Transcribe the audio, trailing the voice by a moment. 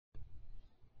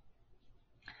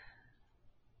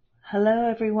Hello,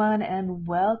 everyone, and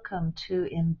welcome to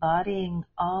Embodying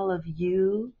All of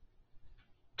You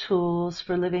Tools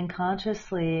for Living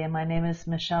Consciously. And my name is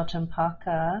Michelle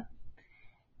Champaka.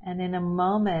 And in a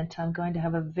moment, I'm going to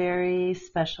have a very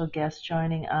special guest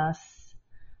joining us.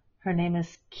 Her name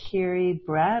is Kiri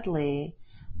Bradley,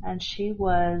 and she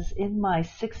was in my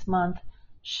 6-month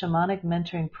shamanic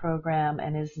mentoring program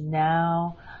and is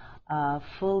now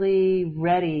fully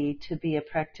ready to be a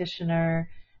practitioner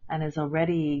and is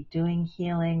already doing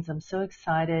healings. I'm so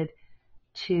excited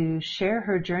to share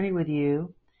her journey with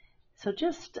you. So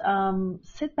just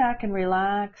sit back and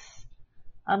relax.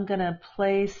 I'm going to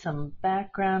play some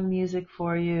background music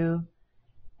for you,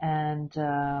 and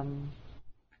I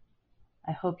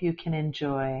hope you can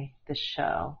enjoy the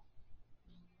show.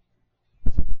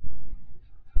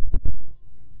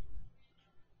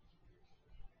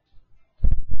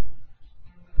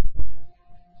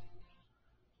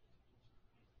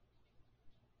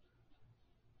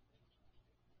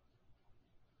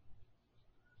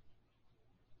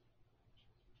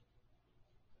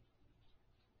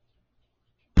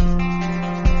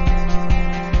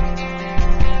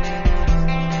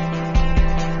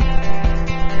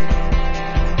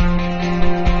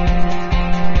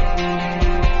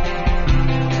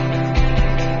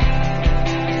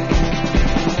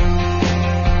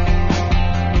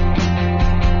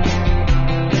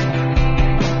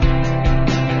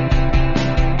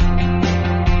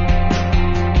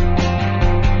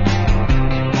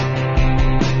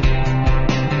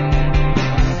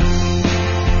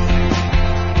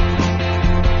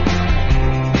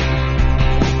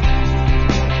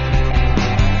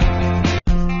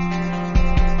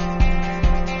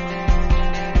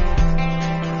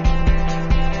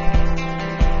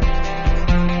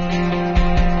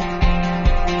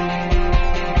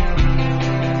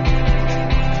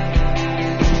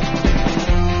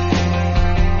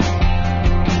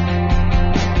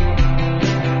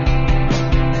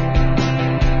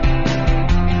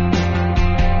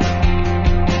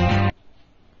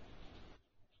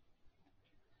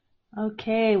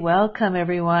 Okay, welcome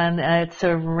everyone. It's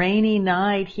a rainy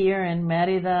night here in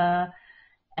Merida,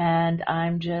 and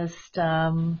I'm just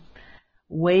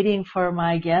waiting for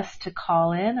my guest to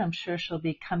call in. I'm sure she'll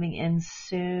be coming in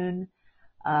soon.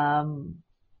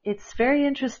 It's very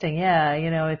interesting. Yeah,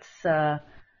 it's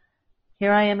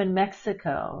here I am in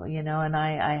Mexico, and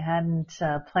I hadn't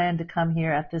planned to come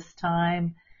here at this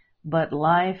time, but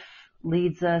life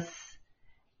leads us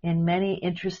in many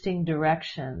interesting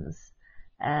directions.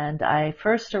 And I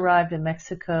first arrived in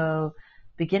Mexico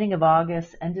beginning of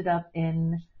August, ended up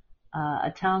in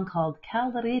a town called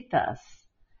Calderitas.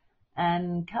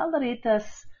 And Calderitas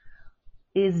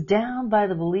is down by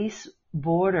the Belize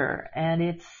border, and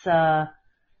it's a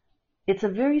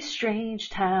very strange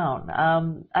town.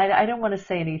 I don't want to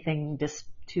say anything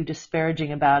too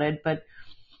disparaging about it, but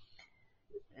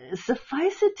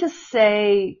suffice it to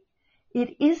say,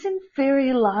 it isn't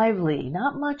very lively.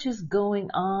 Not much is going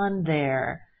on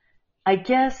there. I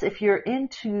guess if you're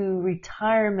into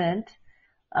retirement,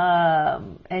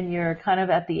 and you're kind of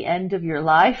at the end of your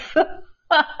life,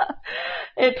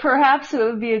 perhaps it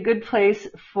would be a good place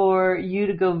for you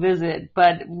to go visit.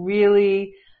 But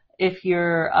really, if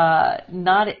you're,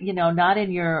 not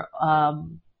in your,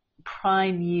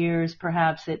 prime years,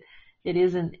 perhaps it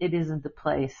isn't the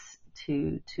place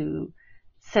to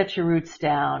set your roots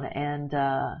down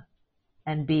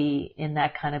and be in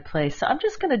that kind of place. So I'm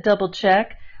just going to double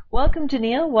check. Welcome,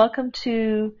 Danielle. Welcome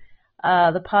to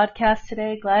the podcast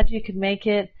today. Glad you could make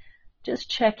it. Just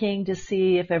checking to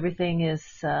see if everything is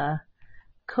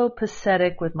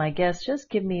copacetic with my guest. Just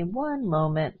give me one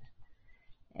moment,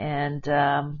 and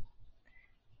I'm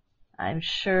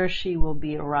sure she will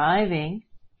be arriving.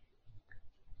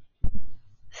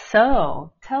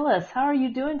 So, tell us, how are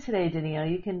you doing today, Danielle?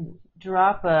 You can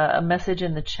drop a message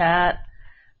in the chat.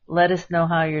 Let us know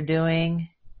how you're doing.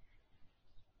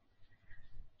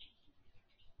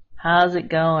 How's it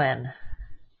going?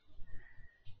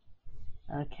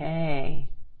 Okay.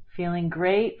 Feeling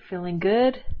great? Feeling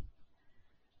good?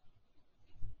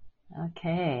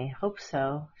 Okay. Hope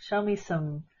so. Show me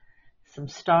some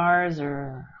stars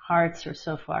or hearts or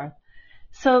so forth.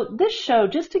 So this show,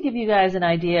 just to give you guys an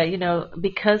idea,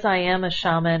 because I am a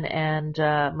shaman and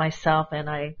myself, and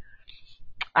I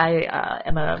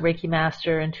am a Reiki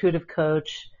master, intuitive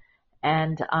coach,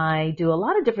 and I do a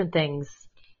lot of different things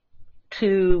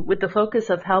with the focus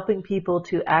of helping people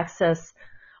to access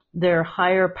their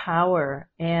higher power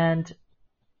and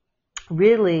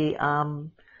really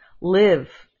live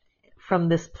from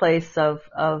this place of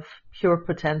pure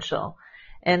potential.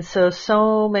 And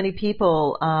so many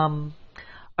people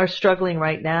are struggling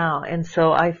right now. And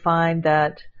so I find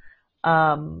that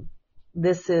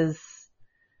this is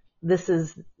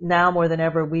now more than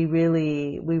ever, we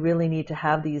really need to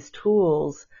have these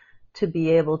tools to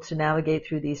be able to navigate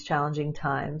through these challenging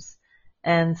times.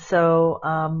 And so,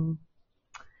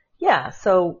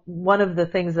 so one of the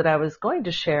things that I was going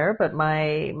to share, but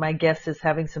my guest is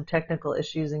having some technical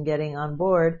issues in getting on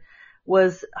board,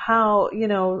 was how,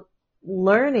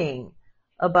 learning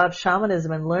about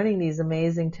shamanism and learning these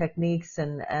amazing techniques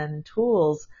and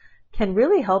tools can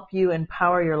really help you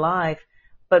empower your life.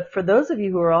 But for those of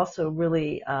you who are also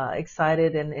really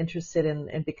excited and interested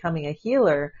in becoming a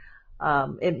healer,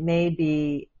 it may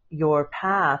be your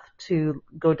path to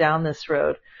go down this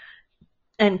road.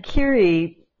 And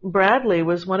Kiri Bradley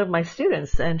was one of my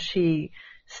students, and she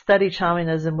studied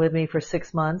shamanism with me for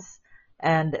 6 months,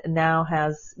 and now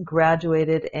has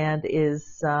graduated and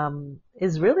is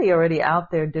really already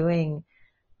out there doing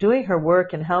her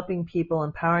work and helping people,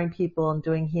 empowering people, and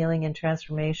doing healing and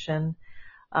transformation.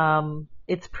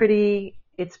 It's pretty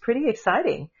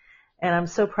exciting, and I'm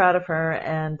so proud of her,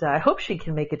 and I hope she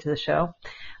can make it to the show.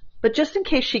 But just in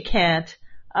case she can't,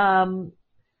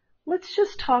 let's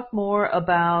just talk more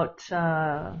about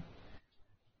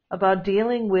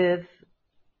dealing with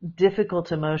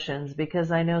difficult emotions, because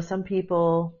I know some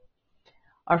people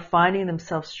are finding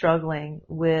themselves struggling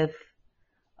with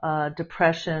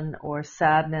depression or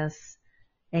sadness,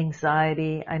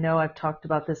 anxiety. I know I've talked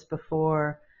about this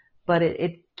before, but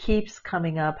it keeps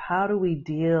coming up. How do we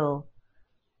deal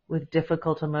with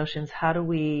difficult emotions? How do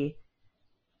we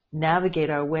navigate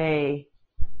our way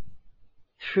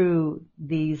through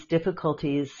these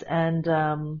difficulties? And,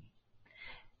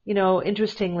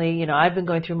 interestingly, I've been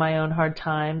going through my own hard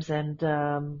times, and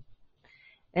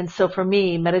so for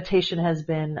me, meditation has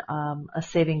been a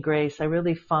saving grace. I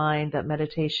really find that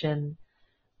meditation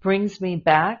brings me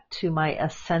back to my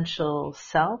essential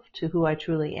self, to who I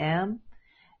truly am.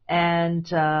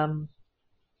 And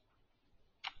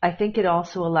I think it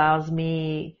also allows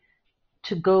me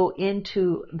to go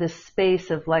into the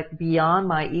space of like beyond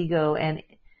my ego and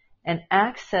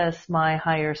access my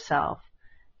higher self.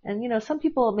 And some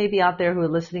people maybe out there who are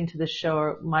listening to this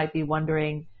show might be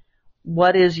wondering,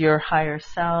 what is your higher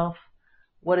self?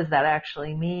 What does that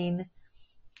actually mean?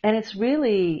 And it's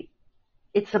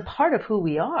a part of who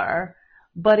we are,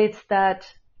 but it's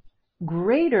that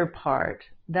greater part,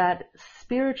 that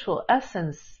spiritual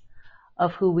essence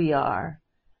of who we are,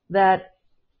 that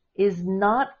is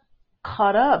not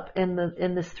caught up in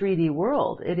this 3D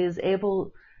world. It is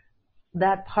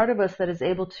that part of us that is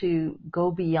able to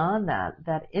go beyond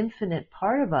that infinite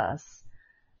part of us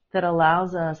that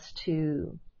allows us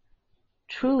to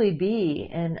truly be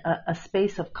in a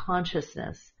space of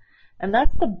consciousness. And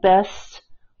that's the best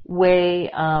way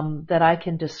that I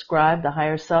can describe the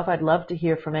higher self. I'd love to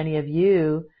hear from any of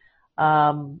you,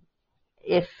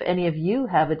 if any of you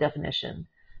have a definition,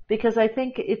 because I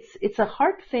think it's a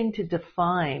hard thing to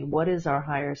define what is our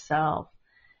higher self.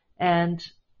 And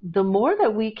the more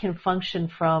that we can function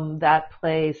from that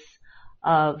place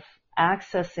of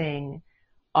accessing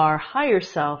our higher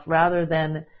self rather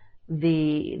than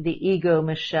the ego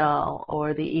Michelle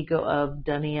or the ego of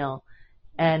Daniel,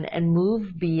 and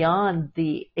move beyond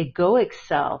the egoic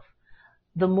self,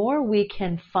 the more we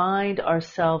can find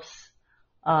ourselves,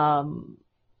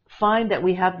 find that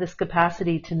we have this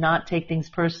capacity to not take things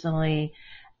personally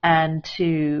and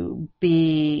to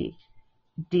be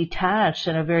detached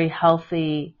in a very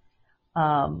healthy,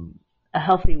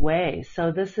 way.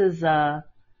 So this is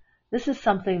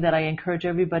something that I encourage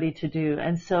everybody to do.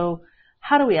 And so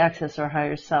how do we access our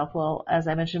higher self? Well, as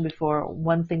I mentioned before,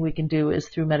 one thing we can do is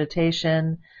through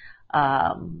meditation.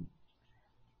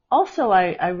 Also,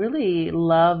 I really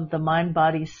love the mind,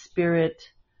 body, spirit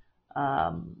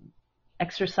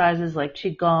exercises like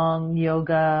Qigong,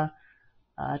 yoga,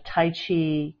 Tai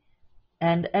Chi,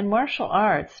 and martial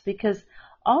arts, because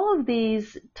all of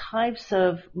these types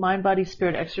of mind, body,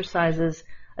 spirit exercises,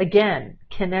 again,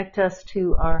 connect us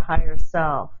to our higher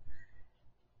self,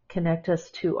 connect us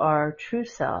to our true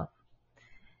self.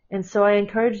 And so I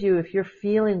encourage you, if you're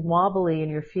feeling wobbly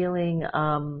and you're feeling,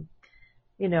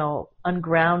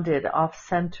 ungrounded, off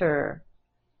center,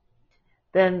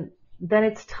 then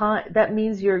it's time. That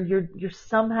means you're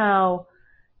somehow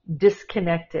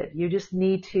disconnected. You just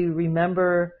need to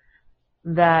remember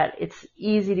that it's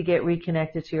easy to get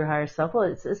reconnected to your higher self. Well,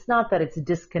 it's not that it's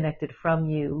disconnected from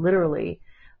you, literally,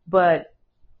 but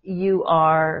you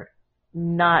are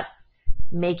not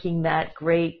making that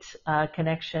great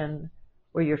connection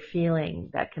where you're feeling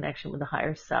that connection with the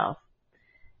higher self.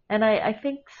 And I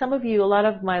think some of you, a lot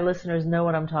of my listeners know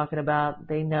what I'm talking about.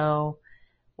 They know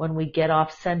when we get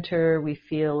off center, we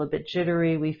feel a bit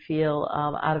jittery, we feel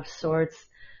out of sorts.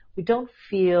 We don't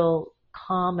feel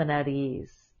calm and at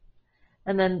ease.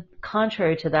 And then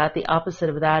contrary to that, the opposite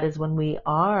of that is when we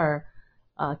are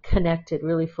connected,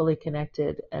 really fully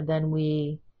connected, and then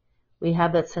we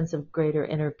have that sense of greater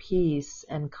inner peace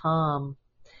and calm.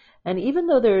 And even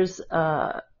though there's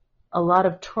a lot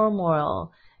of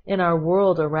turmoil in our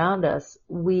world around us,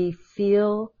 we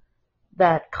feel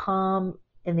that calm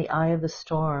in the eye of the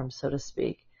storm, so to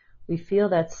speak. We feel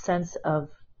that sense of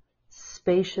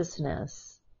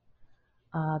spaciousness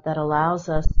that allows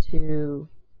us to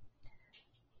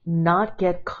not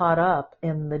get caught up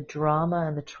in the drama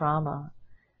and the trauma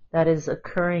that is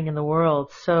occurring in the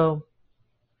world. So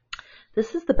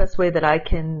this is the best way that I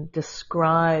can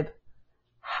describe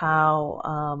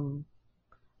how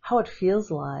it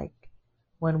feels like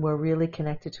when we're really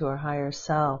connected to our higher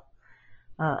self.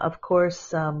 Of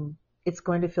course, it's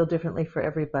going to feel differently for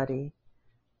everybody,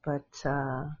 but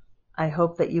I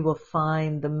hope that you will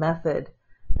find the method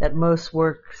that most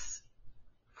works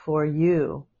for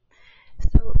you.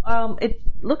 So it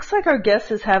looks like our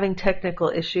guest is having technical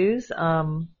issues. So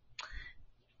I'm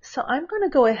going to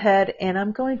go ahead and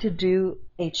I'm going to do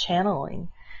a channeling.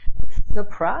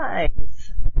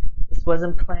 Surprise! This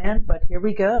wasn't planned, but here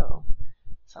we go.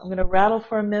 So I'm going to rattle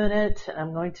for a minute, and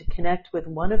I'm going to connect with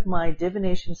one of my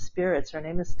divination spirits. Her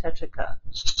name is Techika.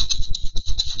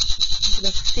 I'm going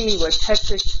to see what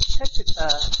Techika,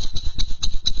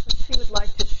 what she would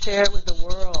like to share with the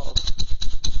world.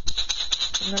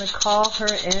 I'm going to call her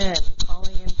in,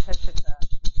 calling in Techika.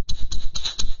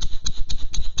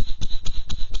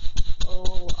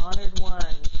 Oh, honored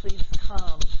one, please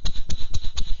come.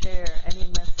 Share any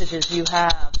messages you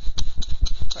have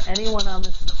for anyone on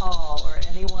this call or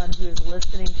anyone who is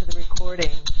listening to the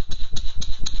recording.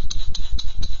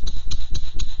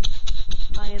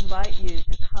 I invite you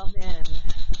to come in,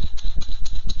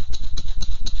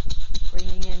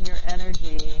 bringing in your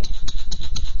energy,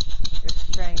 your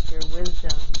strength, your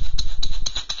wisdom.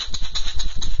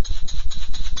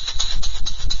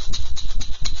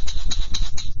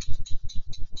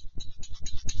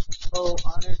 Oh,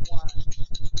 honored one.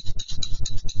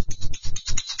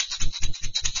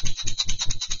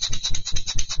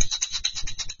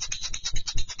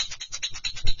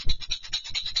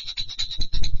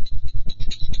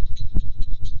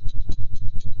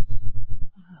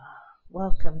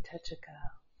 Welcome, Techika.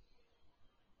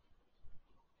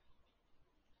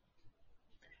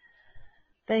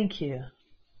 Thank you.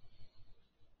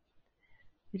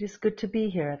 It is good to be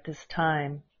here at this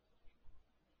time.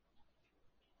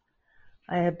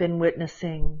 I have been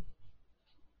witnessing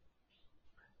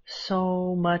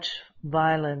so much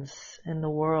violence in the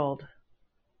world.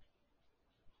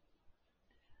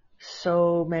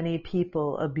 So many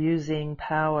people abusing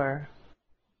power.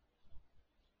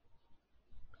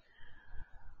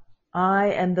 I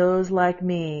and those like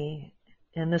me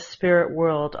in the spirit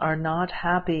world are not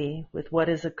happy with what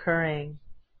is occurring.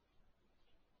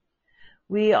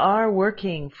 We are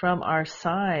working from our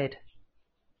side.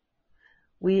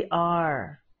 We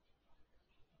are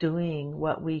doing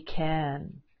what we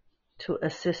can to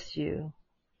assist you,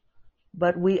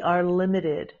 but we are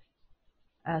limited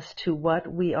as to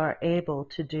what we are able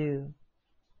to do.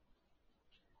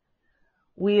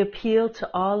 We appeal to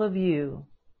all of you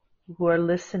who are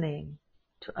listening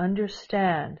to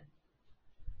understand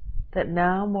that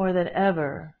now more than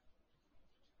ever,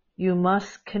 you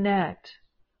must connect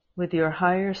with your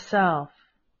higher self.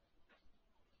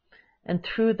 And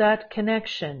through that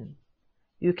connection,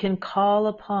 you can call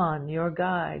upon your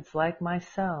guides like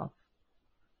myself,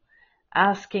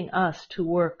 asking us to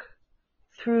work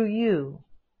through you,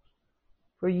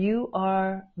 for you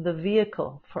are the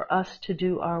vehicle for us to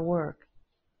do our work.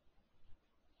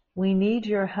 We need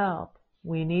your help.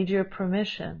 We need your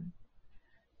permission.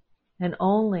 And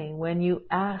only when you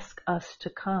ask us to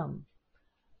come,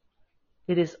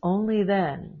 it is only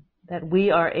then that we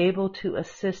are able to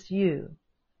assist you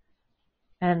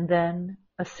and then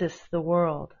assist the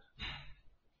world.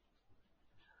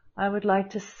 I would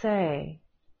like to say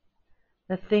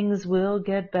that things will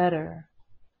get better,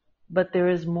 but there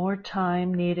is more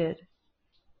time needed.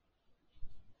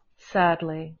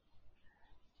 Sadly,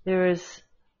 there is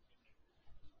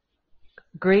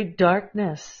great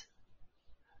darkness,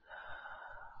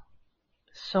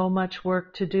 so much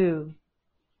work to do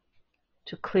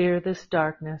to clear this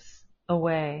darkness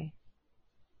away.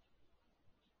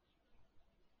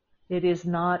 It is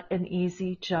not an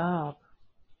easy job,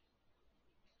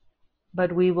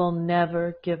 but we will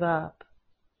never give up.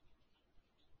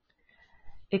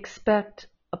 Expect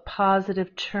a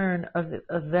positive turn of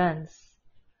events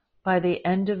by the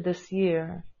end of this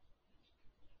year.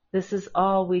 This is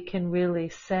all we can really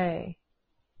say.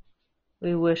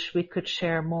 We wish we could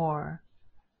share more,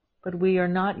 but we are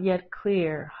not yet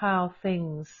clear how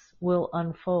things will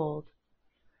unfold,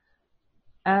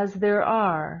 as there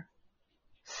are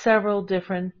several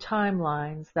different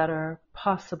timelines that are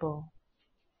possible.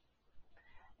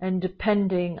 And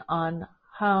depending on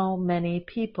how many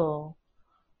people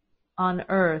on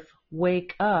earth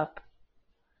wake up,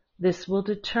 this will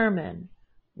determine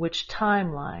which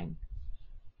timeline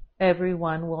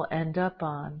everyone will end up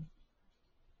on.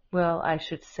 Well, I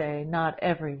should say not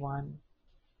everyone.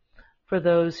 For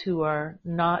those who are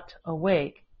not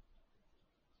awake,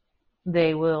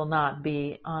 they will not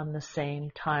be on the same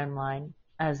timeline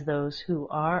as those who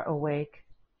are awake.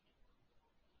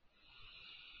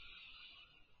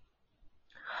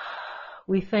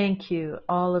 We thank you,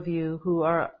 all of you who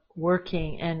are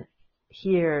working and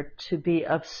here to be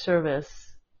of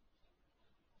service.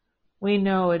 We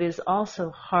know it is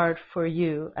also hard for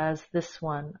you as this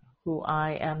one who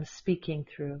I am speaking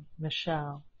through,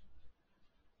 Michelle.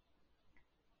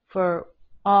 For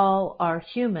all are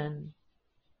human,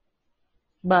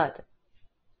 but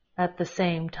at the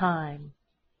same time,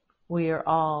 you are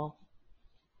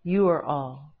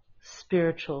all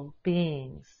spiritual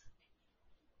beings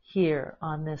here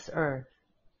on this earth,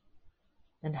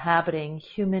 inhabiting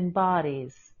human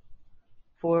bodies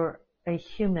for a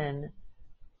human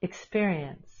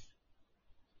experience,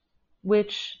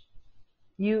 which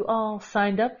you all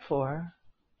signed up for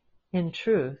in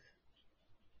truth,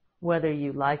 whether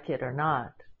you like it or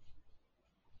not.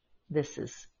 This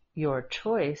is your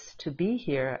choice to be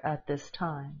here at this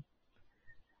time.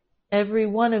 Every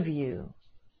one of you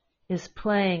is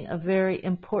playing a very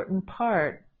important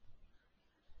part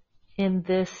in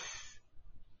this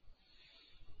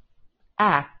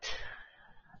act,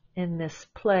 in this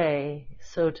play,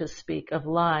 so to speak, of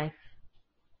life.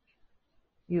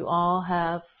 You all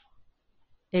have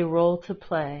a role to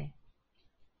play.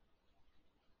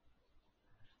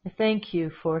 I thank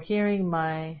you for hearing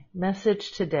my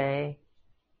message today.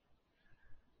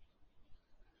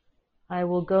 I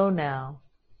will go now.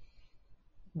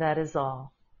 That is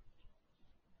all.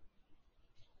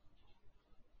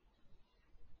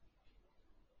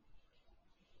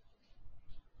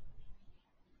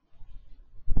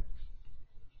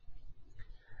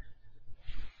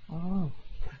 Oh,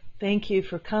 thank you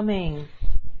for coming.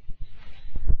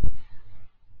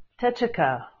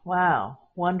 Techika, wow,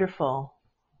 wonderful.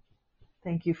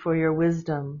 Thank you for your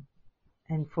wisdom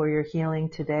and for your healing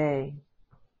today.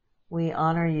 We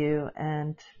honor you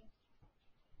and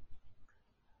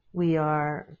we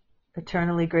are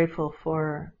eternally grateful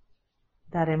for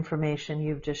that information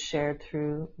you've just shared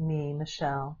through me,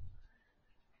 Michelle.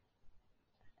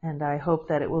 And I hope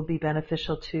that it will be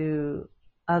beneficial to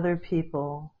other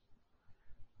people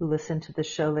who listen to the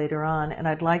show later on. And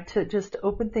I'd like to just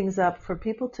open things up for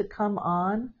people to come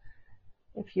on.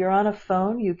 If you're on a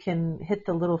phone, you can hit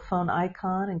the little phone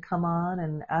icon and come on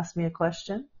and ask me a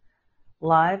question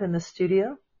live in the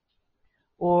studio.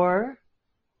 Or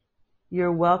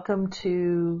you're welcome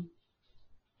to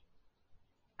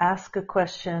ask a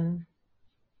question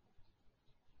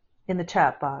in the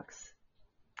chat box.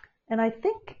 And I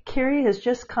think Carrie has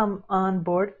just come on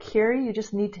board. Carrie, you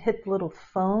just need to hit the little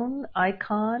phone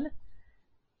icon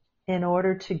in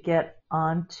order to get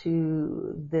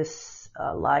onto this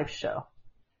live show.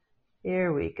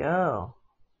 Here we go.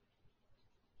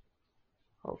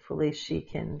 Hopefully she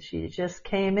just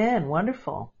came in.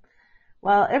 Wonderful.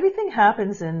 Well, everything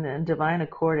happens in divine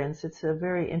accordance. It's a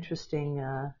very interesting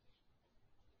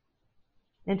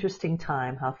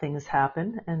time how things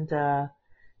happen. And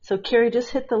so Carrie,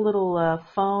 just hit the little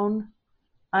phone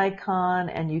icon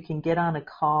and you can get on a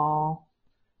call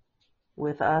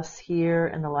with us here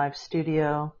in the live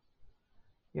studio.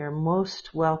 You're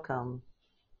most welcome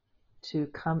to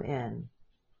come in.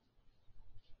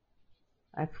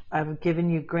 I've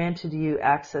granted you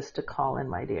access to call in,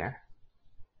 my dear.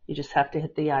 You just have to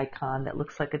hit the icon that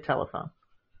looks like a telephone.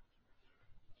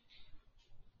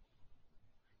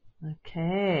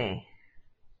 Okay.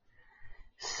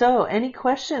 So, any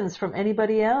questions from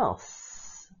anybody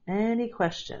else? Any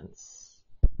questions?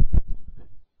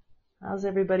 How's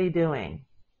everybody doing?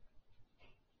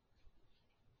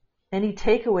 Any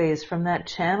takeaways from that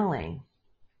channeling?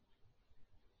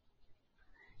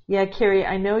 Yeah, Carrie,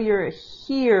 I know you're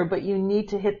here, but you need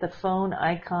to hit the phone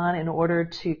icon in order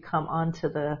to come onto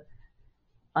the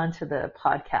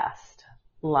podcast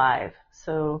live.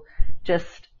 So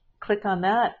just click on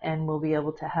that and we'll be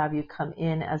able to have you come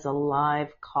in as a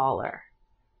live caller.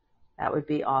 That would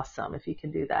be awesome if you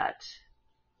can do that.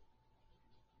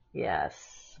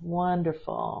 Yes.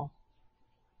 Wonderful.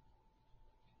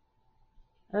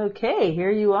 Okay,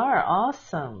 here you are.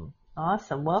 Awesome.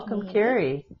 Awesome. Can you Welcome, hear me?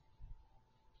 Carrie.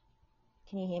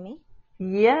 Can you hear me?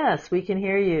 Yes, we can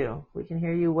hear you. We can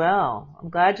hear you well. I'm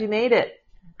glad you made it.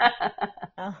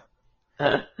 Oh,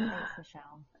 thanks,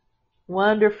 Michelle.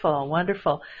 Wonderful,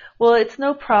 wonderful. Well, it's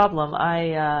no problem.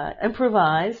 I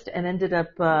improvised and ended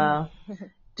up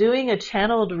doing a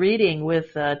channeled reading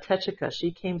with Techika.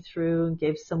 She came through and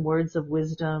gave some words of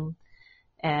wisdom,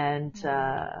 and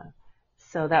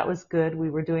so that was good. We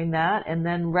were doing that, and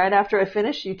then right after I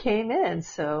finished, you came in.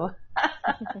 So, so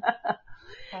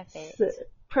Perfect.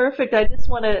 perfect. I just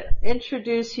want to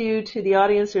introduce you to the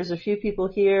audience. There's a few people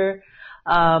here.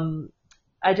 Um,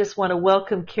 I just want to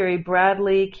welcome Carrie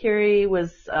Bradley. Carrie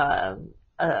was a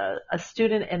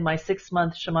student in my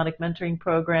 6-month shamanic mentoring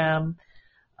program.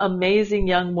 Amazing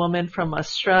young woman from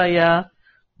Australia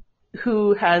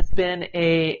who has been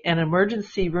an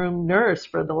emergency room nurse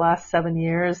for the last 7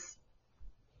 years,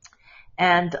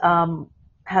 and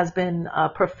has been a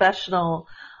professional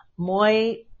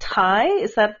Muay Thai.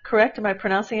 Is that correct? Am I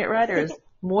pronouncing it right? Or is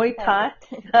Muay Thai?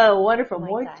 Perfect. Oh, wonderful.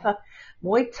 Muay Muay Thai. Thai,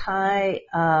 Muay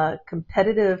Thai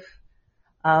competitive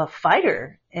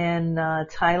fighter in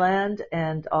Thailand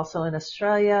and also in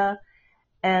Australia.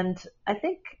 And I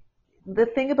think the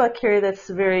thing about Carrie that's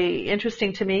very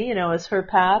interesting to me, is her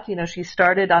path. She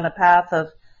started on a path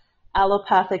of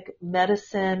allopathic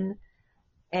medicine,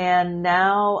 and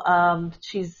now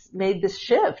she's made this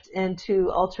shift into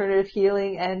alternative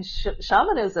healing and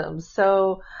shamanism.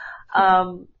 So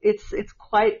it's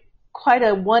quite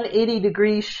a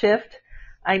 180-degree shift.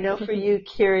 I know for you,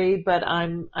 Carrie, but I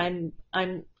know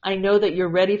that you're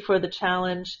ready for the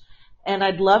challenge, and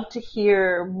I'd love to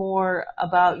hear more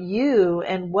about you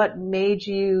and what made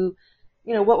you,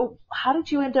 how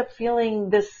did you end up feeling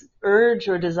this urge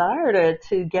or desire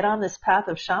to get on this path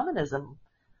of shamanism?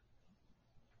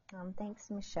 Thanks,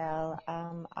 Michelle.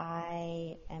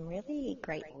 I am really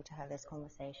grateful to have this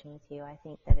conversation with you. I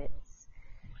think that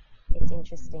it's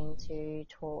interesting to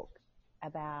talk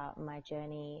about my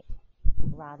journey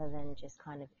rather than just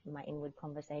kind of my inward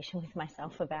conversation with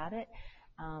myself about it.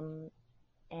 Um,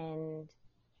 and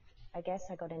I guess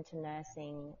I got into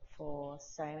nursing for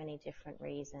so many different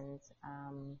reasons.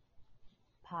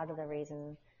 Part of the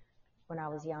reason when I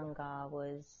was younger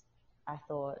was I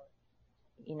thought,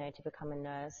 to become a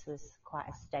nurse was quite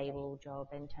a stable job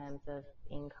in terms of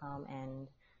income, and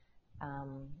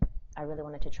um, I really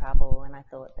wanted to travel, and I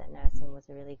thought that nursing was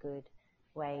a really good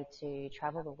way to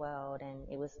travel the world, and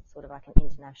it was sort of like an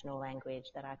international language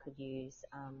that I could use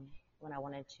when I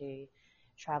wanted to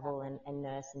travel and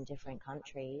nurse in different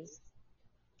countries.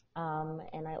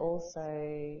 And I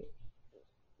also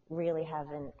really have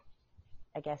an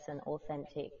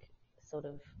authentic sort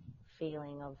of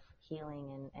feeling of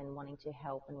healing and wanting to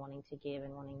help and wanting to give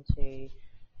and wanting to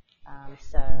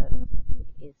serve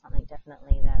is something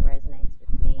definitely that resonates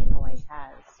with me and always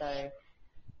has. So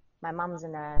my mum's a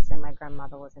nurse and my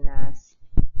grandmother was a nurse,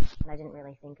 and I didn't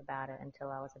really think about it until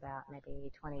I was about maybe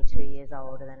 22 years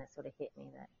old, and then it sort of hit me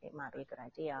that it might be a good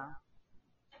idea.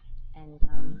 And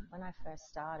when I first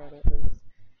started, it was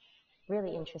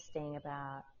really interesting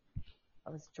about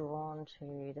I was drawn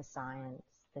to the science,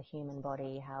 the human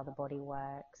body, how the body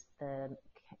works, the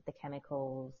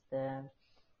chemicals, the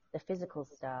physical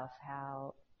stuff,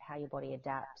 how your body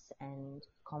adapts and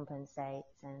compensates,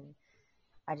 and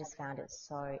I just found it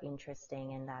so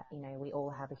interesting in that we all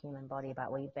have a human body,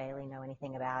 but we barely know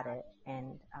anything about it,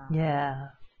 and Yeah.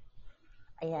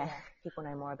 yeah, people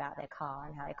know more about their car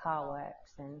and how their car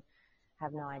works, and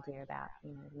have no idea about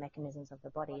the mechanisms of the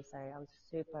body. So I was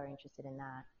super interested in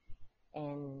that.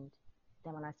 And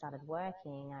then when I started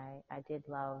working, I did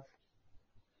love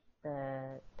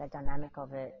the dynamic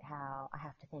of it, how I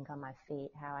have to think on my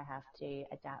feet, how I have to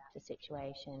adapt to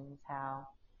situations, how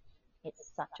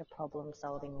it's such a problem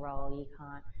solving role. You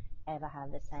can't ever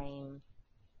have the same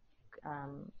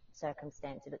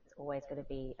circumstance. It's always going to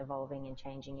be evolving and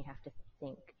changing. You have to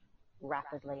think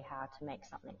rapidly how to make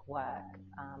something work.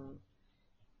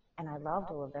 And I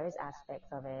loved all of those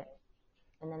aspects of it.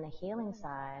 And then the healing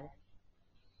side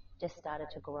just started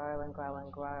to grow and grow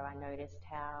and grow. I noticed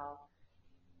how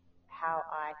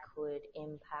I could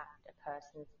impact a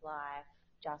person's life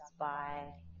just by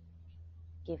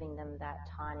giving them that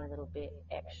tiny little bit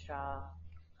extra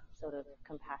sort of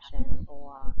compassion,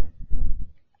 or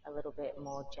a little bit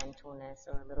more gentleness,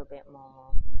 or a little bit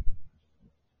more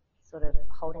sort of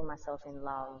holding myself in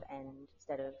love, and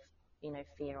instead of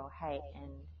fear or hate.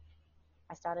 And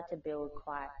I started to build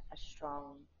quite a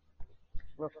strong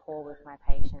rapport with my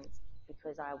patients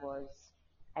because I was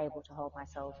able to hold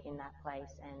myself in that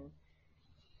place, and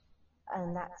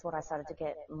And that's what I started to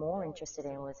get more interested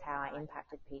in, was how I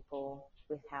impacted people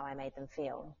with how I made them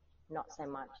feel. Not so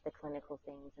much the clinical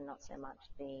things and not so much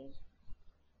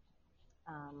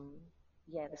um,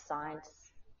 the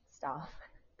science stuff.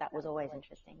 That was always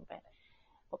interesting. But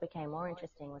what became more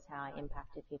interesting was how I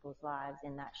impacted people's lives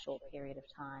in that short period of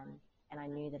time. And I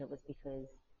knew that it was because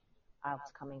I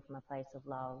was coming from a place of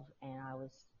love, and I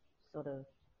was sort of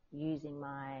using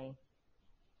my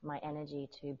energy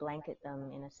to blanket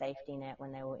them in a safety net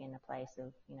when they were in a place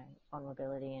of,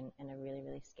 vulnerability and a really,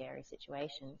 really scary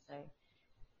situation. So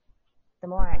the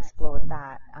more I explored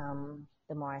that,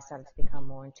 the more I started to become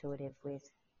more intuitive with,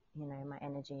 my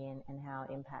energy and how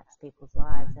it impacts people's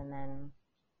lives. And then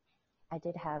I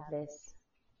did have this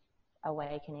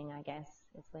awakening, I guess,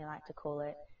 as we like to call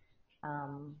it.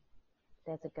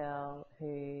 There's a girl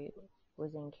who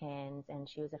was in Cairns, and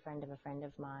she was a friend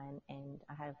of mine, and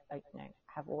I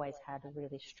have always had a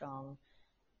really strong,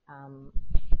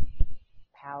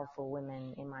 powerful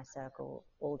women in my circle,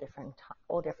 all different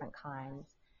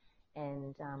kinds.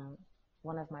 And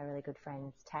one of my really good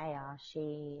friends, Taya,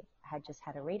 she had just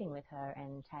had a reading with her,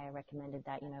 and Taya recommended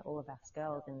that, all of us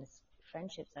girls in this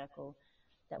friendship circle,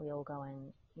 that we all go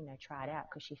and, try it out,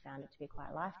 because she found it to be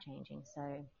quite life-changing.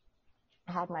 So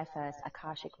I had my first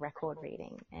Akashic record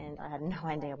reading, and I had no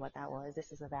idea what that was.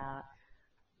 This is about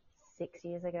 6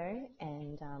 years ago,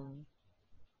 and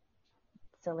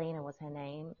Selena is her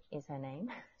name.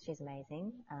 She's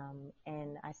amazing.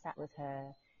 And I sat with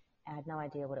her. I had no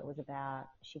idea what it was about.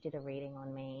 She did a reading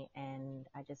on me, and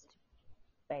I just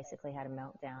basically had a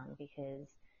meltdown, because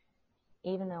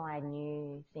even though I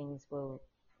knew things were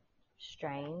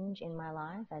strange in my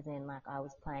life, as in like I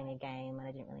was playing a game and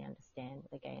I didn't really understand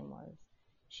what the game was,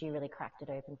 she really cracked it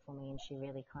open for me, and she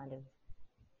really kind of,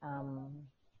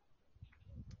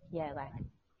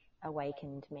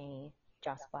 awakened me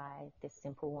just by this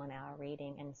simple 1 hour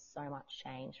reading. And so much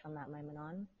changed from that moment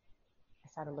on. I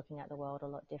started looking at the world a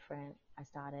lot different. I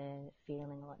started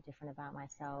feeling a lot different about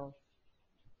myself.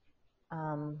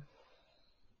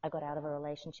 I got out of a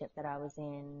relationship that I was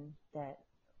in that,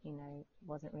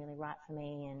 wasn't really right for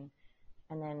me.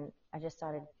 And then I just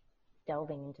started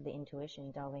delving into the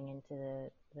intuition, delving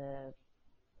into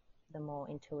the more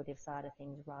intuitive side of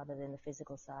things rather than the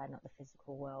physical side, not the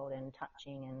physical world, and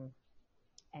touching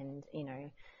and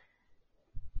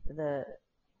the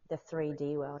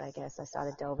 3D world, I guess. I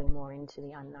started delving more into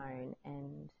the unknown,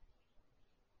 and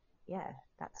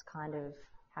that's kind of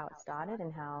how it started,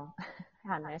 and how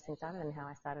nursing started, and how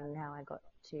I started, and how I got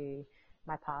to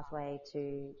my pathway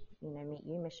to, meet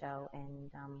you, Michelle,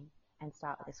 and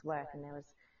start this work. And there was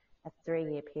a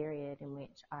 3-year period in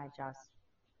which I just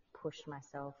pushed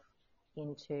myself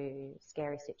into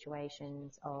scary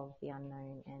situations of the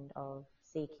unknown, and of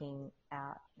seeking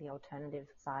out the alternative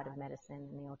side of medicine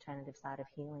and the alternative side of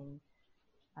healing,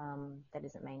 that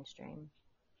isn't mainstream.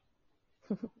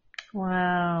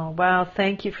 Wow.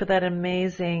 Thank you for that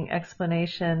amazing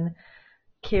explanation,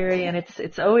 Kiri. And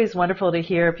it's always wonderful to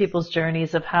hear people's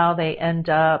journeys of how they end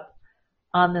up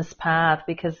on this path,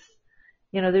 because,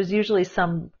 there's usually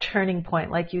some turning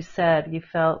point. Like you said, you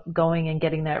felt going and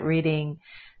getting that reading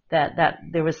that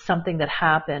there was something that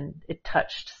happened. It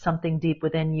touched something deep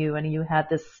within you, and you had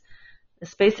this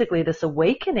basically this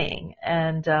awakening,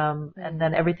 and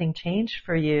then everything changed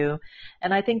for you.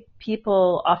 And I think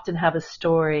people often have a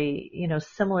story,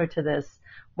 similar to this,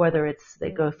 whether it's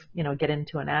they go, get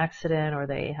into an accident, or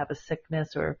they have a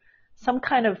sickness, or some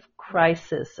kind of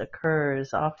crisis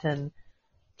occurs, often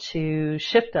to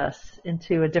shift us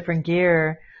into a different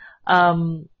gear.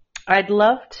 I'd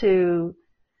love to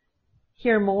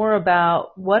hear more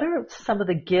about what are some of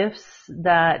the gifts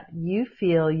that you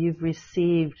feel you've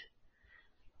received,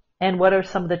 and what are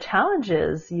some of the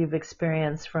challenges you've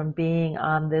experienced from being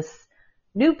on this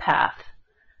new path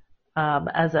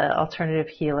as an alternative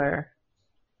healer.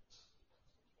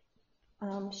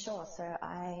 Sure. So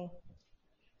oh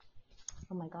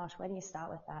my gosh, where do you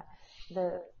start with that?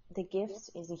 The gifts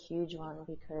is a huge one,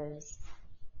 because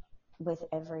with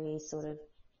every sort of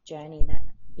journey that,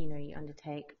 you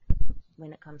undertake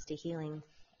when it comes to healing,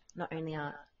 not only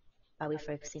are we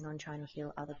focusing on trying to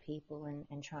heal other people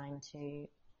and trying to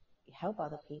help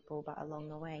other people, but along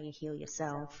the way you heal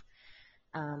yourself.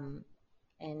 And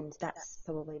that's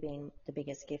probably been the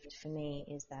biggest gift for me,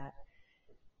 is that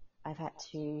I've had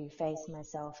to face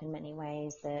myself in many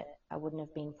ways that I wouldn't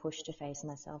have been pushed to face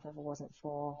myself if it wasn't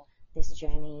for this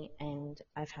journey. And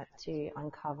I've had to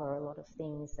uncover a lot of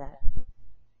things that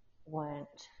weren't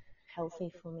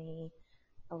healthy for me,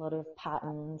 a lot of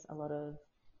patterns, a lot of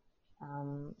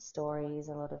stories,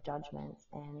 a lot of judgments.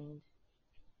 And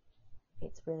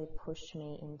it's really pushed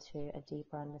me into a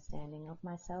deeper understanding of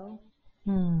myself.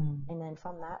 Mm. And then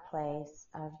from that place,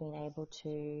 I've been able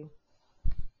to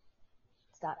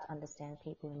start to understand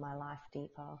people in my life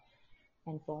deeper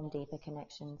and form deeper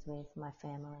connections with my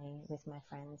family, with my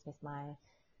friends, with my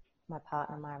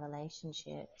partner, my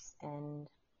relationships, and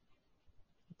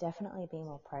definitely be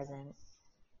more present.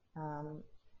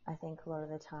 I think a lot of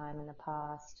the time in the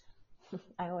past,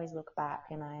 I always look back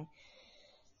and I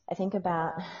think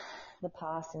about the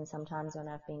past, and sometimes when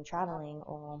I've been traveling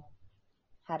or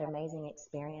had amazing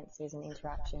experiences and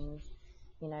interactions,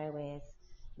 with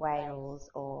whales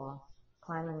or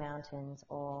climbing mountains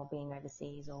or being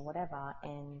overseas or whatever,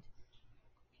 and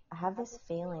I have this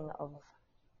feeling of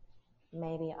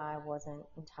maybe I wasn't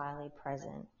entirely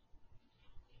present.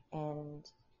 And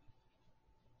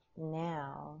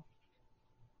now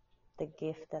the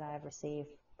gift that I've received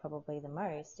probably the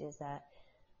most is that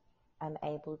I'm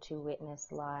able to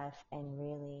witness life and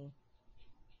really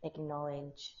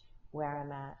acknowledge where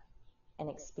I'm at and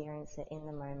experience it in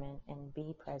the moment and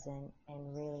be present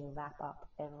and really wrap up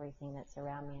everything that's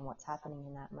around me and what's happening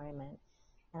in that moment.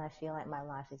 And I feel like my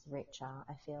life is richer.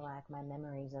 I feel like my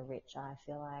memories are richer. I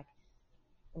feel like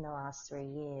in the last 3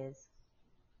 years,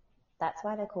 that's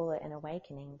why they call it an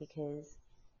awakening, because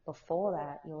before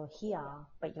that you're here,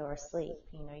 but you're asleep.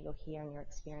 You're here and you're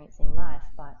experiencing life,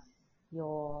 but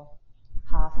you're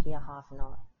half here, half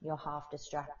not. You're half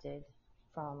distracted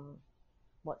from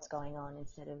what's going on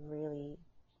instead of really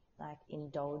like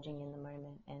indulging in the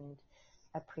moment and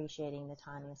appreciating the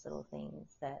tiniest little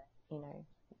things that,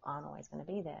 aren't always going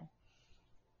to be there.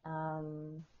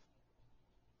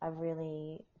 I've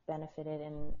really benefited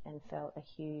and felt a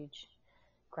huge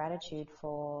gratitude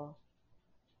for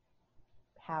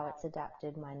how it's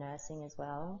adapted my nursing as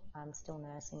well. I'm still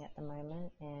nursing at the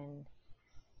moment, and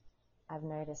I've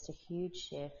noticed a huge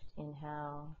shift in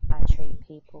how I treat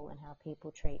people and how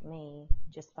people treat me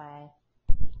just by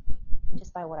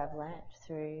what I've learnt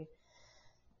through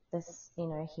this,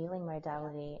 healing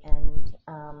modality, and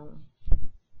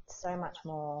so much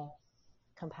more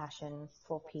compassion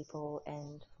for people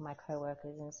and for my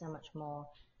coworkers, and so much more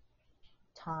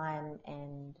time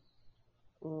and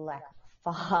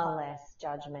far less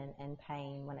judgment and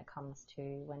pain when it comes to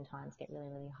when times get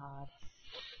really, really hard,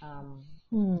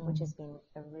 which has been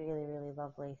a really, really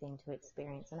lovely thing to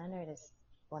experience. And I notice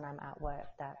when I'm at work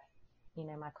that,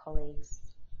 my colleagues,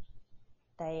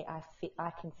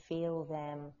 I can feel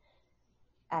them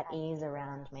at ease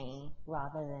around me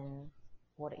rather than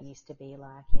what it used to be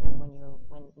like,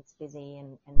 when it's busy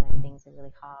and when things are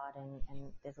really hard and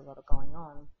there's a lot of going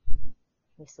on.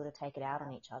 We sort of take it out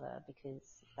on each other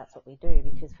because that's what we do,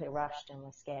 because we're rushed and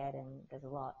we're scared and there's a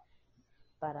lot.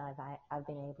 But I've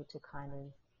been able to kind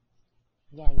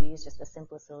of, use just the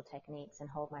simplest little techniques and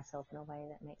hold myself in a way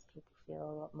that makes people feel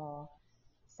a lot more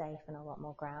safe and a lot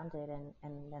more grounded,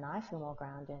 and then I feel more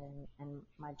grounded, and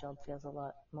my job feels a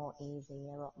lot more easy,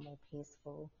 a lot more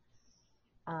peaceful.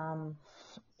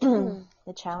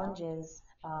 The challenges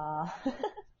are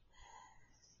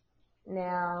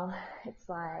now it's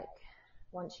like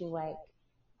once you wake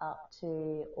up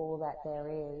to all that there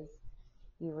is,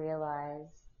 you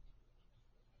realize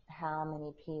how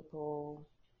many people,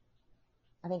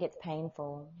 I think it's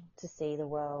painful to see the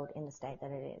world in the state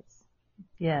that it is.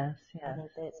 Yes. I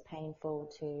think that it's painful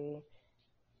to,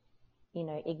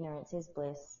 ignorance is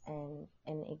bliss, and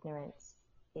ignorance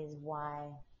is why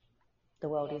the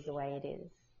world is the way it is,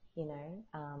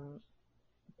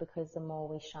 because the more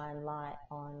we shine light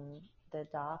on the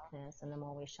darkness and the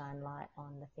more we shine light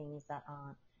on the things that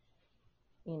aren't,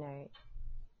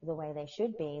 the way they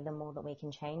should be, the more that we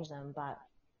can change them. But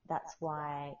that's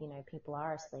why, people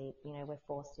are asleep. We're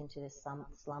forced into this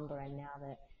slumber, and now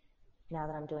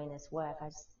that I'm doing this work,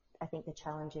 I think the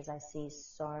challenge is I see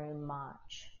so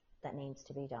much that needs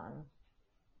to be done,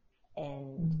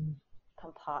 and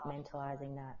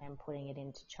compartmentalizing that and putting it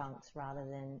into chunks rather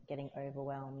than getting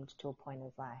overwhelmed to a point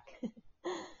of like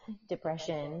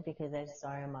depression, because there's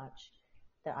so much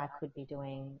that I could be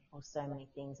doing, or so many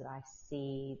things that I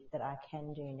see that I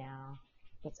can do now.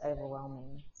 It's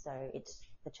overwhelming. So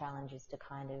the challenge is to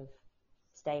kind of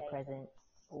stay present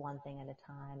one thing at a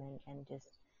time, and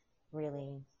just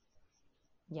really,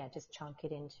 just chunk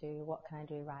it into what can I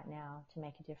do right now to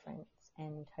make a difference.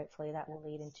 And hopefully that will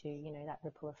lead into, that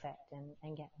ripple effect,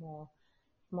 and get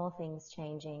more things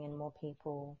changing and more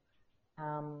people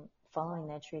following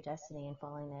their true destiny and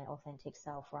following their authentic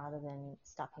self rather than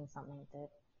stuck in something that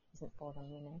isn't for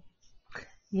them,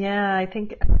 Yeah, I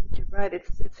think you're right.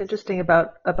 It's interesting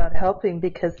about helping,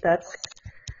 because that's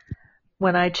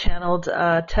when I channeled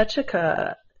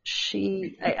Techika.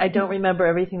 I don't remember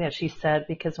everything that she said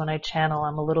because when I channel,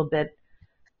 I'm a little bit,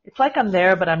 it's like I'm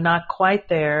there, but I'm not quite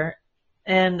there.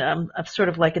 And I'm sort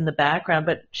of like in the background,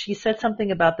 but she said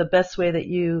something about the best way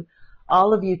that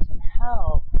all of you can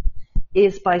help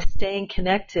is by staying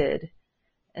connected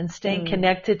and staying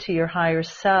connected to your higher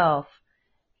self.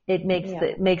 It makes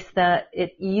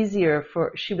it easier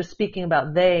for, she was speaking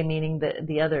about they, meaning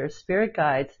the other spirit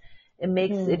guides. It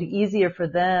makes it easier for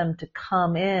them to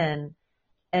come in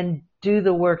and do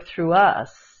the work through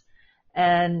us.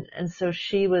 And so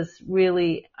she was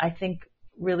really, I think,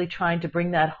 really trying to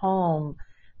bring that home,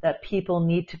 that people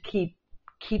need to keep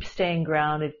staying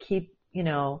grounded, keep,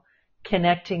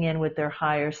 connecting in with their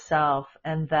higher self,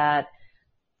 and that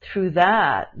through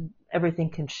that, everything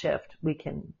can shift.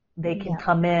 They can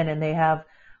come in and they have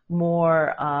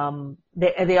more,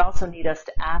 they also need us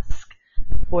to ask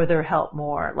for their help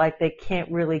more. Like they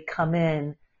can't really come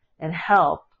in and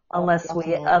help unless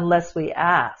we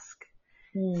ask.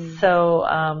 So,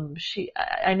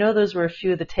 I know those were a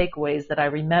few of the takeaways that I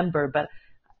remember, but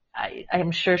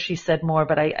I'm sure she said more,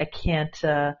 but I can't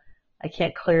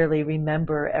clearly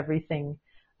remember everything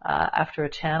after a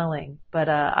channeling, but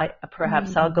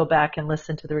perhaps I'll go back and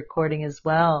listen to the recording as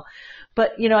well.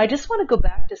 But I just want to go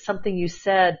back to something you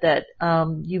said, that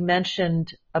you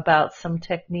mentioned about some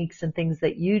techniques and things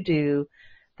that you do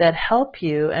that help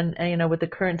you, and with the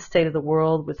current state of the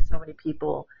world, with so many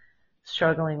people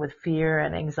struggling with fear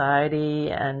and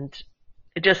anxiety and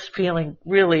just feeling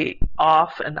really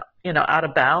off and out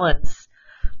of balance.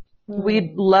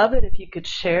 We'd love it if you could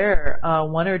share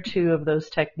one or two of those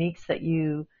techniques that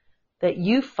you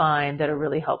find that are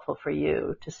really helpful for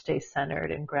you to stay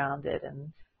centered and grounded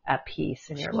and at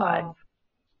peace in your life.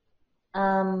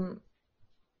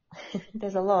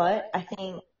 There's a lot. I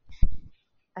think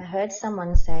I heard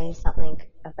someone say something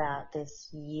about this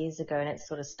years ago, and it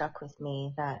sort of stuck with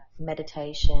me, that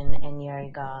meditation and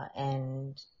yoga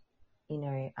and,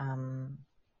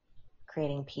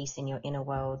 creating peace in your inner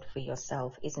world for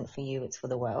yourself isn't for you, it's for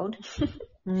the world.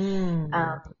 And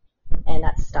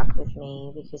that stuck with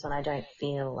me because when I don't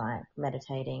feel like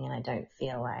meditating and I don't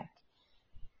feel like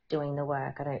doing the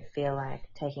work, I don't feel like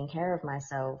taking care of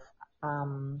myself,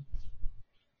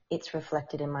 it's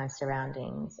reflected in my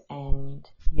surroundings. And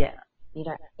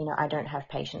I don't have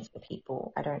patience for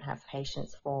people. I don't have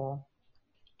patience for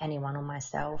anyone or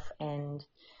myself. And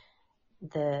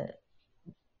the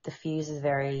fuse is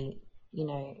very,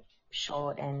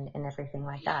 short and everything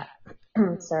like that.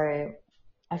 So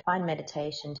I find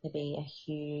meditation to be a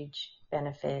huge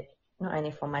benefit, not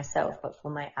only for myself, but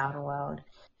for my outer world.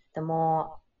 The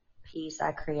more peace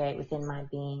I create within my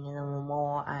being, and the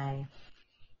more I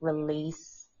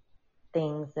release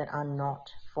things that are not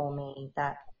for me,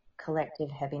 that collective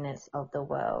heaviness of the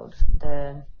world,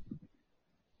 the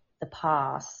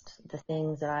past, the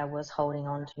things that I was holding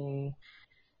on to,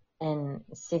 and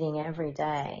sitting every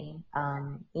day,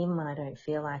 even when I don't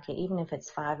feel like it, even if it's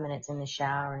 5 minutes in the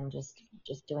shower and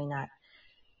just doing that,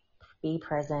 be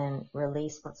present,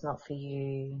 release what's not for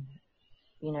you,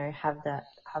 have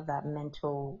that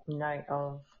mental note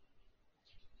of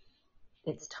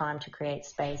it's time to create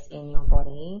space in your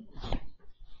body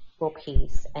for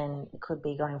peace. And it could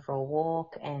be going for a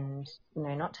walk and,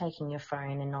 not taking your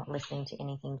phone and not listening to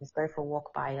anything. Just go for a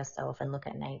walk by yourself and look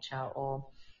at nature, or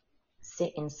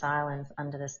sit in silence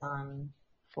under the sun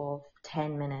for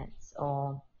 10 minutes,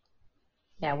 or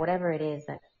whatever it is,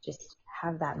 that just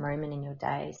have that moment in your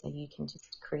day so you can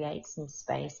just create some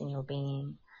space in your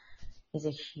being is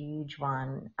a huge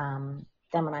one.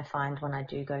 Then when I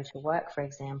do go to work, for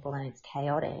example, and it's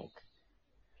chaotic,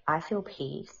 I feel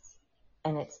peace,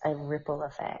 and it's a ripple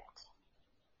effect.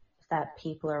 If that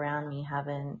people around me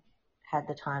haven't had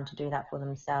the time to do that for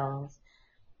themselves,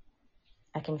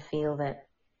 I can feel that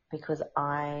because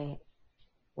I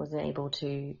was able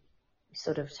to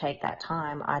sort of take that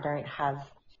time, I don't have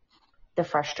the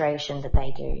frustration that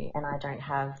they do, and I don't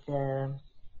have the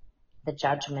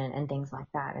judgment and things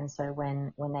like that. And so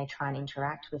when they try and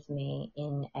interact with me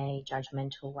in a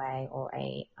judgmental way or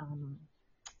a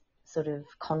sort of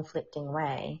conflicting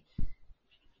way,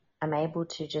 I'm able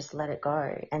to just let it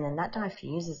go, and then that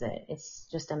diffuses it. It's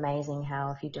just amazing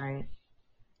how if you don't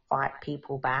fight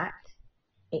people back,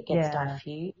 it gets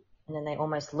diffused, and then they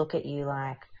almost look at you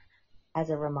like as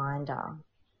a reminder,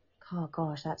 oh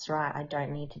gosh, that's right, I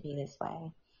don't need to be this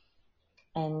way.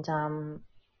 And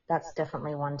that's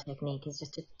definitely one technique, is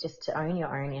just to own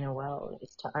your own inner world,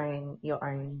 is to own your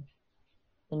own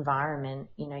environment.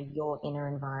 Your inner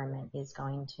environment is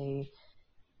going to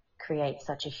create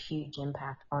such a huge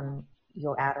impact on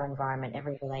your outer environment.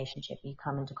 Every relationship you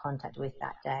come into contact with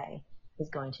that day is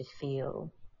going to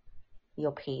feel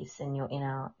your peace and your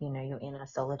inner, your inner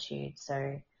solitude.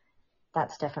 So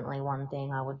that's definitely one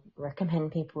thing I would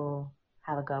recommend people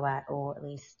have a go at, or at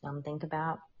least think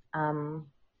about.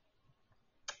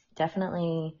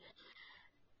 Definitely,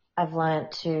 I've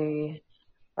learnt to,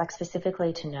 like,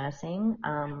 specifically to nursing,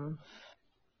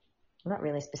 not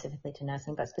really specifically to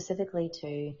nursing, but specifically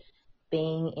to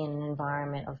being in an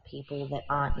environment of people that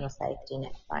aren't your safety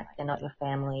net. Like, they're not your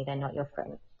family, they're not your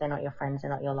friends, they're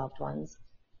not your loved ones.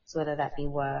 So whether that be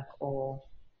work or,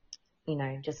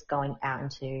 just going out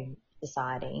into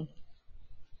society,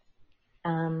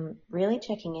 really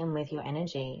checking in with your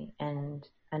energy. And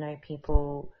I know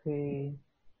people who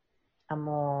are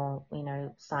more,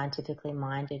 scientifically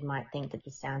minded might think that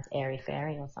this sounds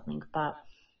airy-fairy or something, but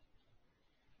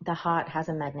the heart has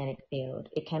a magnetic field.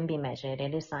 It can be measured.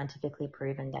 It is scientifically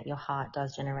proven that your heart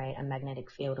does generate a magnetic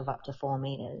field of up to 4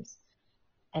 meters.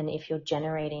 And if you're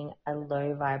generating a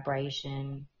low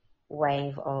vibration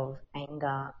wave of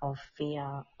anger, of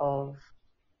fear, of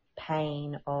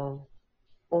pain, of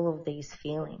all of these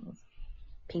feelings,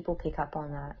 people pick up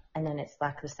on that. And then it's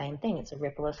like the same thing. It's a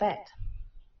ripple effect.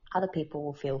 Other people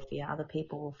will feel fear. Other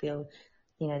people will feel,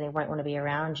 they won't want to be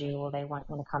around you, or they won't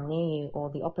want to come near you, or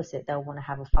the opposite, they'll want to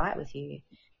have a fight with you.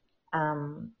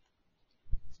 And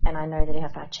I know that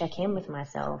if I check in with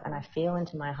myself and I feel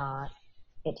into my heart,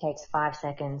 it takes 5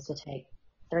 seconds to take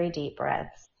 3 deep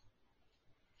breaths,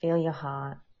 feel your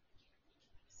heart,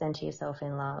 center yourself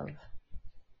in love.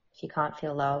 If you can't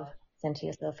feel love, center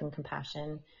yourself in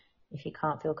compassion. If you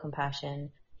can't feel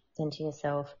compassion, center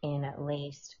yourself in at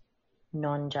least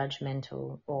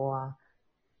non-judgmental or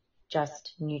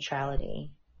just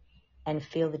neutrality, and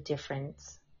feel the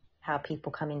difference, how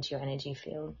people come into your energy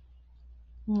field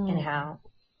and how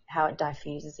it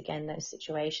diffuses again those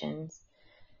situations.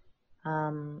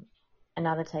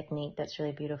 Another technique that's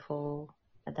really beautiful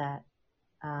that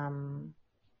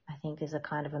I think is a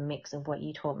kind of a mix of what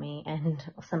you taught me and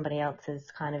somebody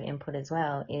else's kind of input as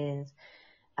well, is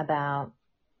about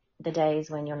the days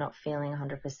when you're not feeling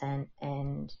 100%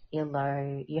 and you're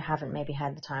low, you haven't maybe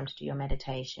had the time to do your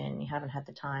meditation, you haven't had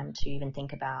the time to even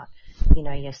think about,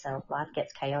 yourself. Life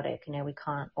gets chaotic. We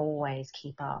can't always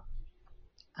keep up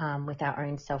with our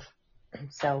own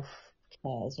self-cares,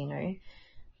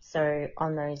 So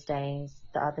on those days,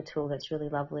 the other tool that's really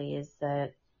lovely is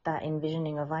that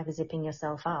envisioning of like zipping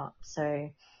yourself up.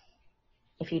 So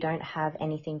if you don't have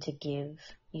anything to give,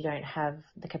 you don't have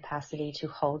the capacity to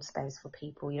hold space for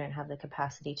people, you don't have the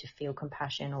capacity to feel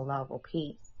compassion or love or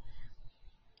peace,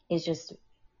 is just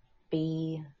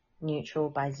be neutral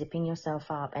by zipping yourself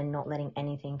up and not letting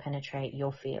anything penetrate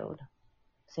your field.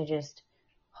 So just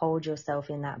hold yourself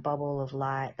in that bubble of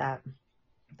light, that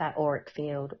auric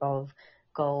field of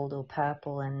gold or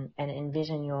purple, and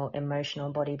envision your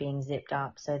emotional body being zipped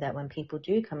up, so that when people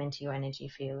do come into your energy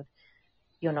field,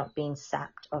 you're not being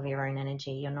sapped of your own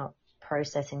energy. You're not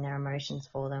processing their emotions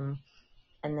for them.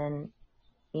 And then,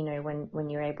 when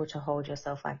you're able to hold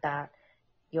yourself like that,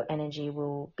 your energy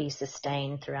will be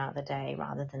sustained throughout the day,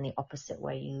 rather than the opposite,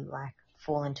 where you like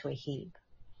fall into a heap.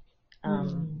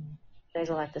 Those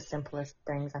are like the simplest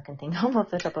things I can think of off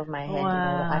the top of my head,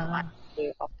 that I find to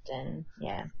do often.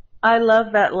 Yeah. I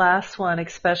love that last one,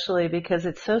 especially because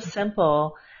it's so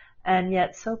simple and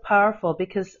yet so powerful,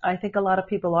 because I think a lot of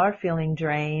people are feeling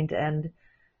drained, and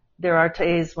there are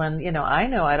days when, I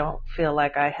know I don't feel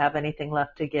like I have anything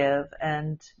left to give.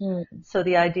 And so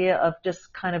the idea of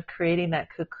just kind of creating that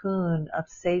cocoon of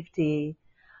safety,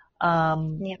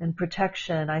 and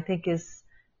protection, I think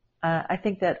I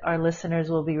think that our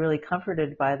listeners will be really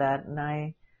comforted by that. And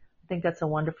I think that's a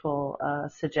wonderful,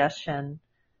 suggestion,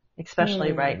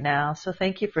 especially right now. So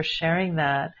thank you for sharing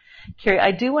that. Carrie,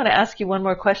 I do want to ask you one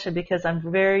more question, because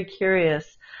I'm very curious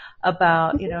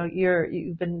about,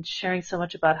 you've been sharing so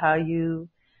much about how you,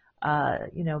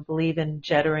 believe in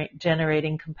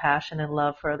generating compassion and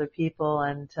love for other people,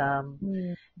 and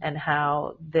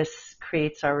how this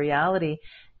creates our reality.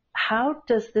 How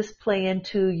does this play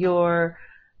into your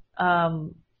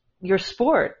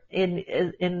sport in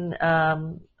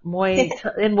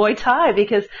Muay Thai?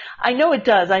 Because I know it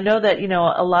does. I know that,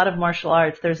 a lot of martial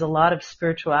arts, there's a lot of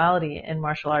spirituality in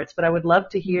martial arts, but I would love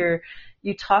to hear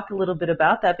you talk a little bit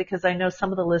about that, because I know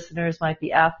some of the listeners might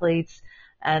be athletes,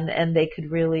 and they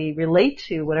could really relate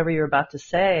to whatever you're about to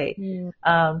say.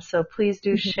 So please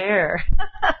do share.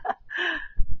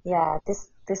 Yeah,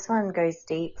 this one goes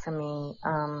deep for me.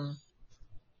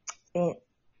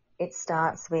 It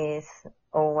starts with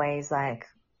always, like,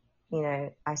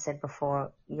 I said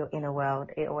before, your inner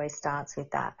world. It always starts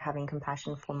with that, having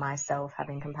compassion for myself,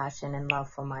 having compassion and love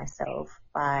for myself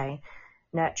by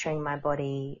nurturing my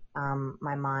body,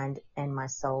 my mind and my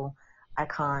soul. I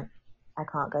can't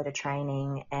go to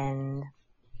training and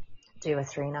do a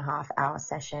 3.5 hour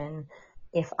session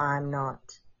if I'm not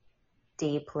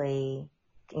deeply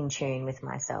in tune with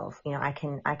myself. You know, I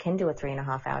can do a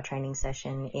 3.5 hour training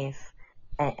session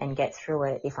and get through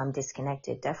it if I'm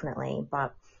disconnected, definitely.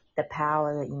 But the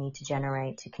power that you need to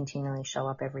generate to continually show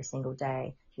up every single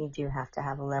day, you do have to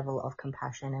have a level of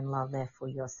compassion and love there for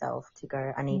yourself to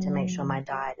go, I need to make sure my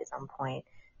diet is on point.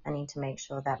 I need to make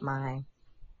sure that my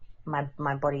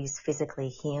body's physically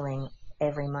healing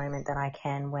every moment that I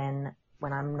can when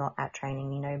I'm not at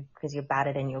training, you know, because you're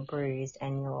battered and you're bruised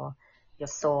and you're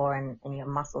sore and your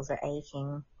muscles are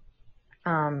aching.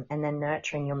 And then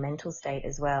nurturing your mental state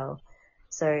as well.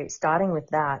 So starting with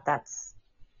that's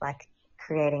like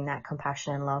creating that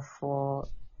compassion and love for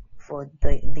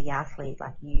the athlete,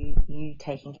 like you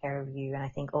taking care of you. And I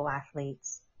think all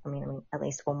athletes, I mean, at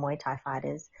least all Muay Thai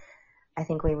fighters, I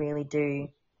think we really do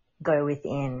go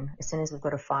within. As soon as we've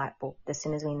got a fight booked, as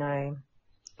soon as we know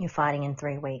you're fighting in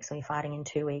 3 weeks, or you're fighting in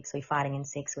 2 weeks, or you're fighting in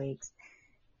 6 weeks,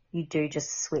 you do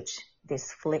just flick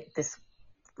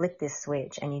this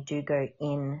switch, and you do go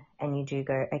in and you do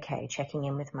go, okay, checking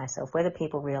in with myself, whether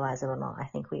people realize it or not. I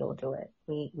think we all do it.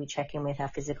 We check in with our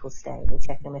physical state. We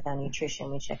check in with our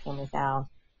nutrition. We check in with our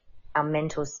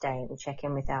mental state. We check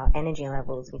in with our energy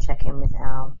levels. We check in with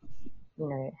our, you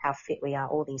know, how fit we are,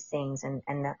 all these things. And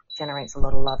that generates a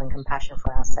lot of love and compassion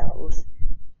for ourselves.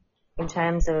 In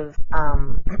terms of,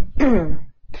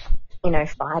 you know,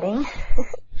 fighting,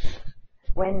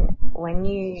 when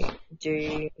you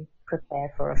do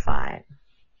prepare for a fight,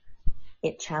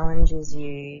 it challenges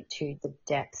you to the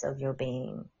depths of your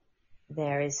being.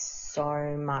 There is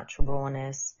so much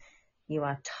rawness. You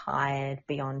are tired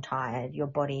beyond tired. Your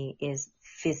body is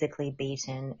physically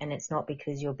beaten, and it's not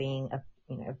because you're being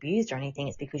abused or anything.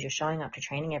 It's because you're showing up to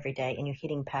training every day and you're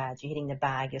hitting pads, you're hitting the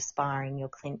bag, you're sparring, you're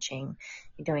clinching,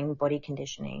 you're doing body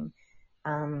conditioning.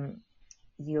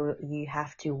 You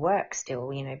have to work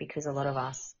still, you know, because a lot of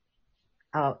us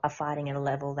are fighting at a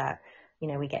level that, you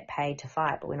know, we get paid to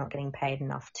fight, but we're not getting paid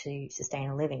enough to sustain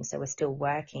a living. So we're still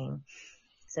working.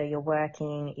 So you're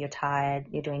working, you're tired,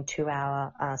 you're doing 2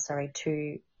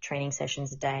 training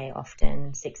sessions a day,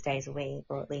 often 6 days a week,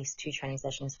 or at least 2 training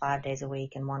sessions 5 days a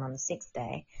week and 1 on the 6th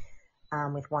day,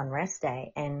 with 1 rest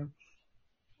day. And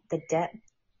the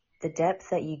depth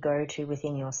that you go to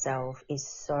within yourself is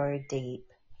so deep,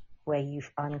 where you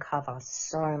uncover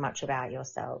so much about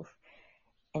yourself.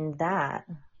 And that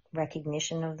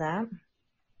recognition of that,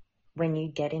 when you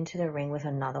get into the ring with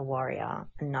another warrior,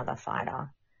 another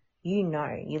fighter, you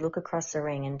know, you look across the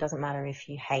ring, and it doesn't matter if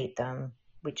you hate them,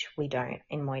 which we don't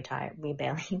in Muay Thai. We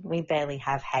barely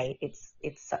have hate. It's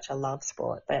such a love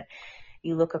sport. But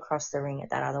you look across the ring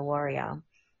at that other warrior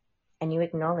and you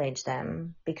acknowledge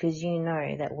them, because you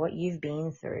know that what you've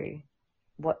been through,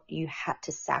 what you had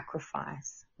to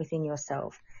sacrifice within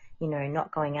yourself, you know,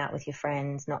 not going out with your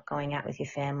friends, not going out with your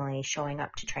family, showing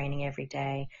up to training every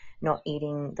day, not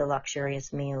eating the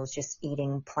luxurious meals, just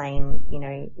eating plain, you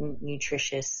know,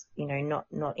 nutritious, you know,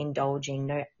 not indulging,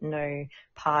 no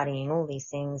partying, all these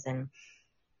things. And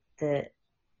the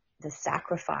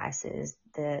sacrifices,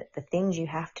 the things you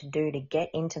have to do to get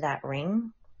into that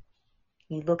ring,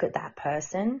 you look at that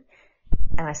person,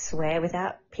 and I swear,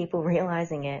 without people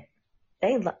realizing it,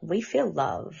 we feel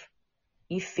love.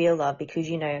 You feel love because,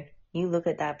 you know, you look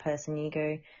at that person, you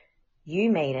go, you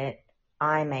made it,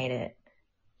 I made it.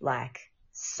 Like,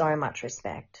 so much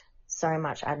respect, so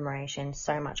much admiration,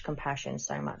 so much compassion,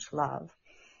 so much love.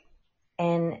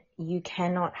 And you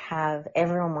cannot have,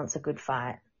 everyone wants a good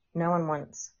fight. No one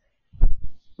wants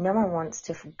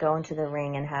to go into the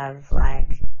ring and have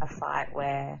like a fight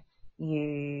where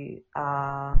you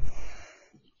are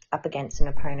up against an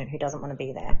opponent who doesn't want to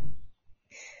be there.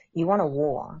 You want a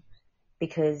war,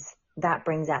 because that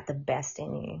brings out the best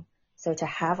in you. So to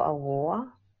have a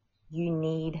war, you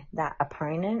need that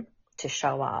opponent to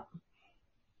show up.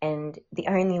 And the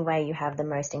only way you have the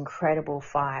most incredible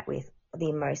fight with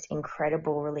the most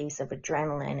incredible release of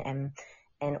adrenaline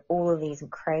and all of these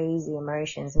crazy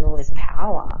emotions and all this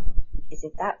power is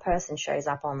if that person shows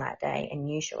up on that day and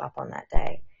you show up on that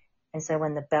day. And so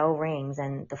when the bell rings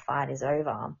and the fight is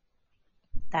over,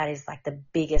 that is like the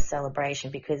biggest celebration,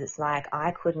 because it's like,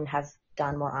 I couldn't have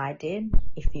done what I did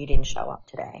if you didn't show up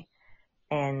today.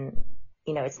 And,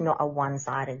 you know, it's not a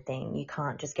one-sided thing. You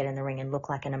can't just get in the ring and look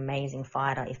like an amazing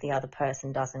fighter if the other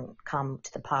person doesn't come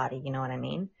to the party. You know what I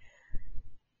mean?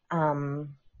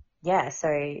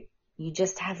 So you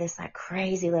just have this like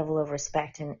crazy level of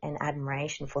respect and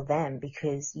admiration for them,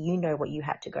 because you know what you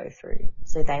had to go through.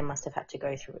 So they must have had to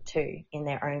go through it too in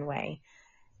their own way.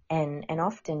 And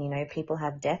often, you know, people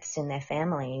have deaths in their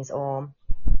families, or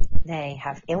they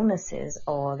have illnesses,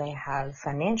 or they have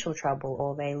financial trouble,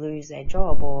 or they lose their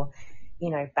job, or,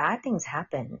 you know, bad things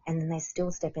happen, and then they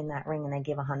still step in that ring and they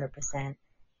give 100%.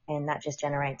 And that just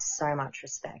generates so much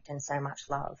respect and so much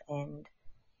love. And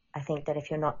I think that if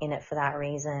you're not in it for that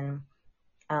reason,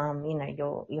 you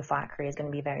know, your fight career is going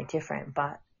to be very different.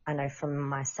 But I know from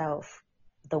myself,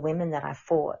 the women that I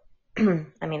fought,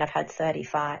 I mean, I've had 30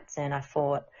 fights, and I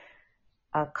fought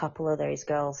a couple of those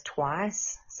girls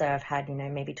twice. So I've had, you know,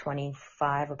 maybe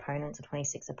 25 opponents or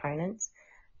 26 opponents.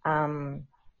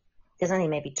 There's only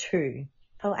maybe two.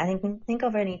 I think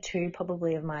of only two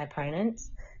probably of my opponents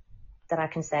that I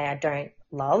can say I don't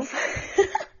love.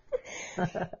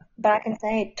 But I can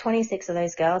say 26 of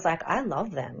those girls, like, I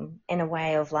love them in a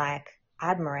way of like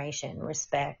admiration,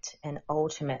 respect, and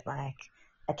ultimate, like,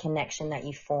 a connection that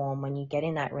you form when you get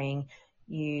in that ring.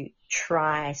 You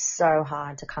try so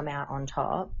hard to come out on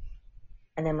top.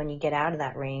 And then when you get out of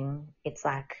that ring, it's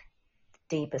like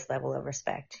deepest level of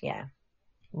respect. Yeah.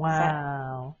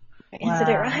 Wow. Is that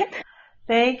it right?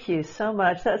 Thank you so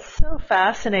much. That's so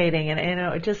fascinating. And, you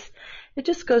know, it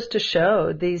just goes to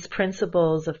show these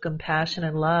principles of compassion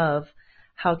and love,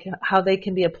 how they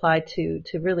can be applied to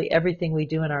really everything we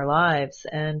do in our lives.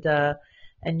 And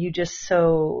you just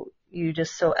so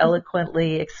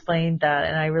eloquently explained that.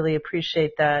 And I really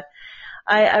appreciate that.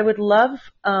 I would love,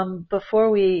 before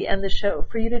we end the show,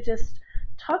 for you to just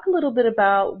talk a little bit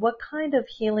about what kind of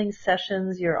healing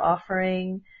sessions you're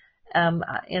offering,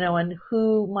 you know, and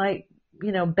who might,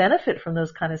 you know, benefit from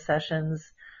those kind of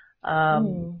sessions.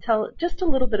 Tell just a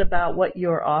little bit about what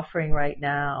you're offering right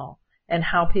now and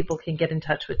how people can get in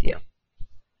touch with you.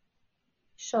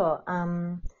 Sure.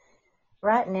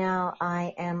 Right now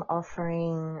I am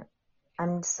offering,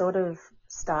 I'm sort of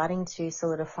starting to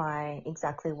solidify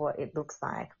exactly what it looks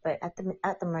like. But at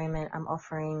the moment, I'm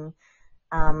offering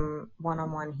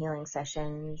one-on-one healing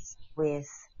sessions with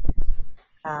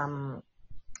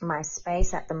my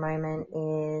space at the moment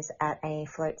is at a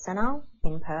float center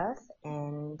in Perth,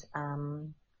 and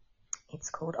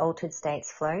it's called Altered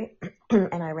States Float,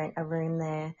 and I rent a room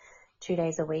there 2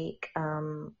 days a week.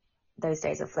 Those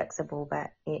days are flexible, but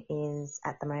it is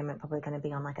at the moment probably going to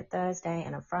be on like a Thursday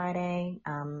and a Friday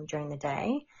during the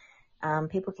day.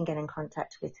 People can get in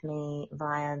contact with me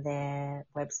via their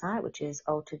website, which is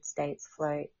Altered States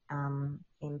Float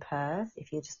in Perth,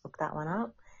 if you just look that one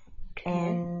up. Okay.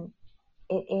 And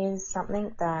it is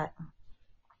something that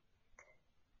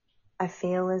I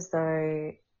feel as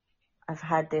though I've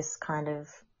had this kind of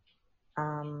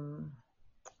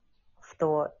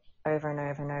thought over and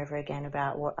over and over again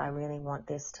about what I really want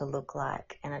this to look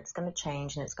like, and it's going to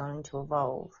change and it's going to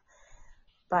evolve.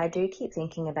 But I do keep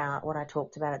thinking about what I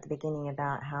talked about at the beginning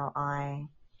about how I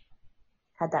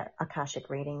had that Akashic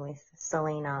reading with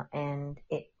Selena, and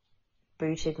it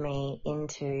booted me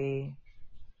into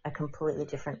a completely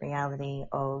different reality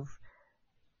of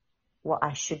what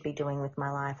I should be doing with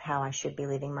my life, how I should be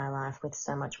living my life with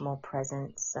so much more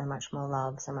presence, so much more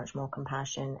love, so much more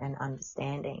compassion and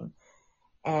understanding.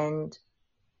 And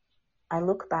I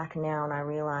look back now and I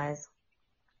realize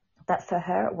that for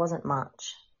her it wasn't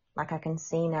much. Like, I can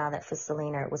see now that for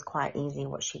Selena it was quite easy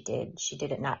what she did. She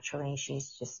did it naturally.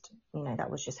 She's just, you know,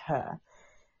 that was just her.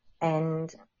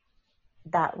 And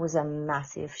that was a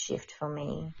massive shift for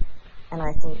me. And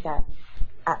I think that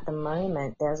at the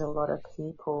moment there's a lot of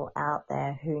people out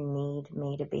there who need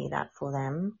me to be that for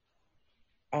them.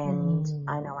 And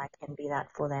I know I can be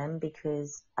that for them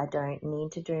because I don't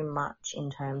need to do much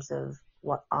in terms of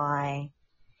what I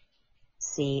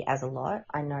see as a lot.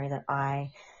 I know that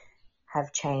I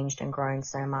have changed and grown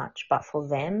so much, but for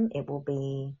them it will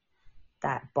be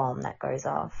that bomb that goes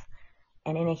off.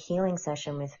 And in a healing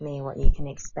session with me, what you can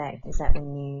expect is that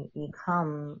when you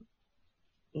come,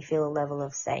 you feel a level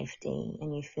of safety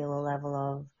and you feel a level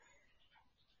of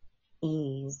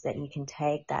ease, that you can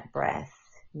take that breath,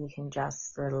 you can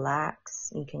just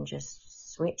relax, you can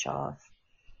just switch off.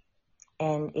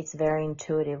 And it's very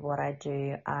intuitive what I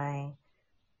do. I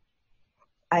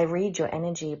read your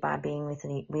energy by being with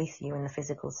you in the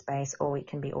physical space, or it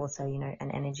can be also, you know,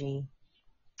 an energy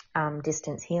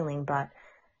distance healing, but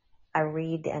I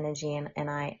read the energy and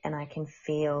I can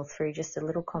feel through just a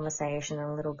little conversation and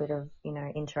a little bit of, you know,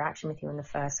 interaction with you in the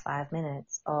first 5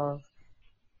 minutes of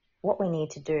what we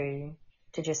need to do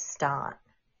to just start.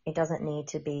 It doesn't need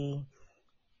to be,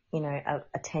 you know,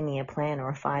 a 10-year plan or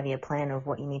a 5-year plan of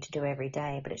what you need to do every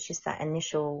day, but it's just that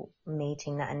initial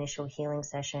meeting, that initial healing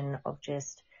session of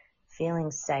just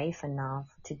feeling safe enough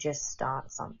to just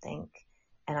start something.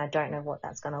 And I don't know what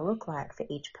that's going to look like for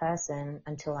each person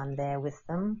until I'm there with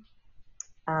them.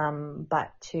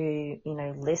 But to, you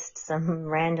know, list some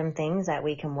random things that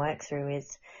we can work through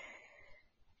is,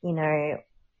 you know,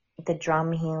 the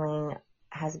drum healing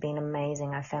has been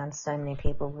amazing. I found so many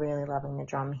people really loving the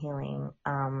drum healing.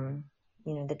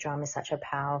 You know, the drum is such a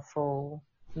powerful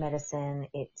medicine.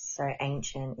 It's so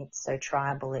ancient. It's so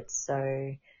tribal. It's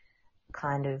so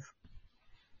kind of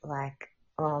like,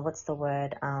 oh, what's the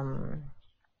word?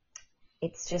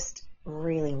 It's just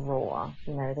really raw.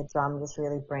 You know, the drum just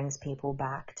really brings people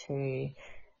back to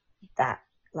that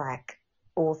like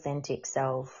authentic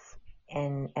self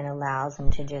and allows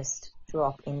them to just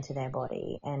drop into their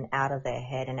body and out of their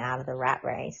head and out of the rat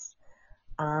race.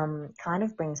 Kind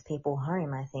of brings people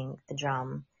home, I think, the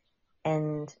drum.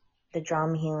 And the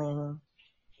drum healing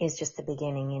is just the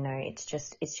beginning, you know, it's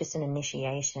just an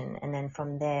initiation. And then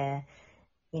from there,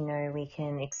 you know, we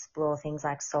can explore things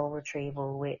like soul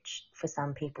retrieval, which for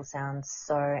some people sounds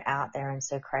so out there and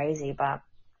so crazy, but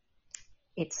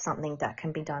it's something that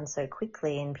can be done so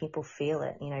quickly and people feel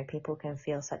it. You know, people can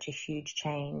feel such a huge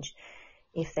change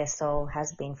if their soul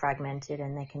has been fragmented,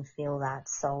 and they can feel that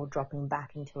soul dropping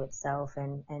back into itself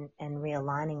and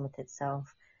realigning with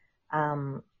itself.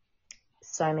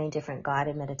 So many different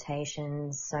guided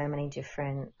meditations, so many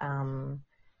different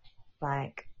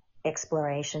like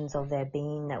explorations of their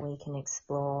being that we can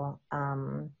explore.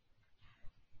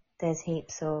 There's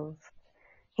heaps of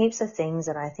things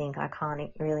that I think I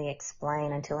can't really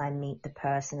explain until I meet the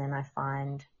person and I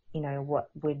find, you know, what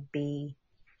would be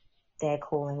their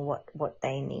calling, what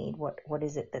they need, what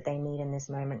is it that they need in this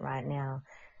moment right now.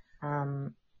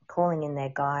 Calling in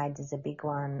their guides is a big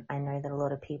one. I know that a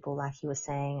lot of people, like you were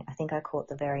saying, I think I caught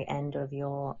the very end of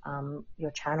your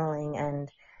channeling,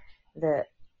 and the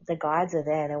guides are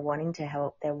there. They're wanting to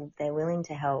help. They're willing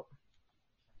to help.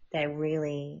 They're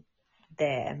really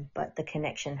there, but the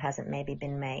connection hasn't maybe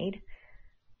been made.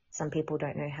 Some people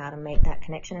don't know how to make that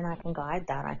connection, and I can guide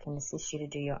that. I can assist you to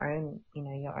do your own, you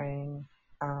know, your own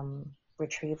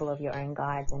retrieval of your own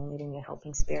guides and meeting your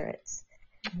helping spirits.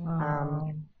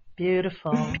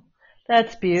 Beautiful.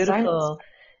 That's beautiful.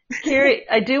 Kiri,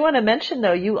 I do want to mention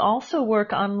though, you also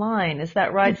work online. Is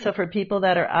that right? So for people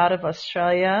that are out of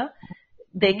Australia,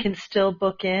 they can still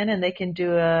book in and they can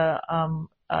do an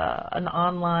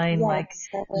online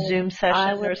Zoom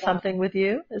session or something with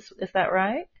you. Is that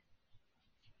right?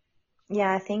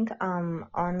 Yeah, I think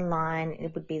online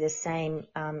it would be the same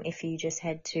if you just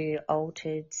head to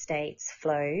Altered States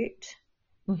Float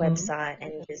website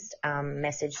and just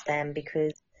message them,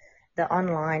 because the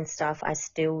online stuff I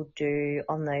still do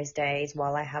on those days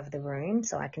while I have the room,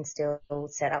 so I can still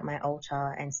set up my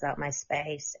altar and set up my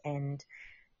space and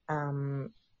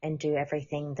do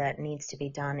everything that needs to be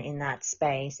done in that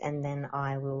space, and then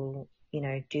I will, you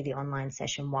know, do the online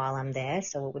session while I'm there,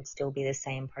 so it would still be the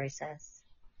same process.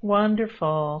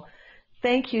 Wonderful.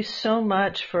 Thank you so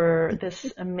much for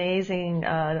this amazing,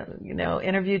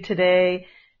 interview today.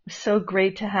 So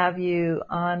great to have you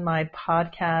on my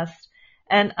podcast.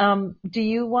 And do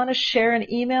you want to share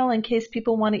an email in case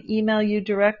people want to email you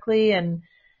directly and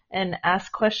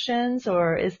ask questions,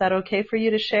 or is that okay for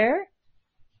you to share?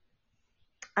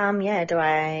 Yeah.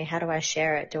 How do I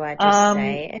share it? Do I just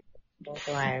say it? Or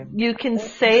do I... You can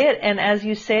say it, and as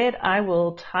you say it, I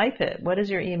will type it. What is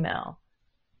your email?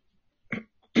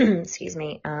 Excuse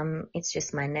me. It's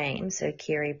just my name. So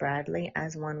Kiri Bradley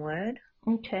as one word.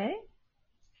 Okay.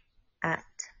 @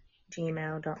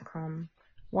 gmail.com.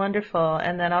 Wonderful.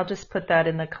 And then I'll just put that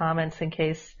in the comments in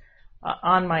case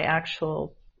on my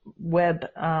actual web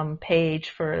page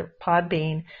for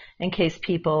Podbean, in case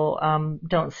people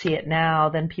don't see it now,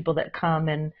 then people that come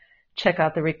and check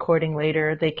out the recording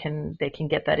later, they can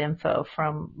get that info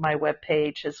from my web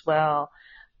page as well.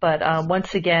 But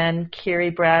once again, Kiri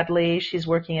Bradley, she's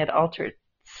working at Altered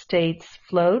States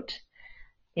Float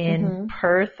in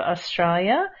Perth,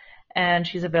 Australia, and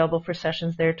she's available for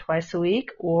sessions there twice a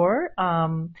week. Or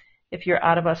if you're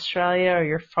out of Australia or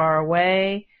you're far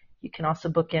away, you can also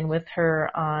book in with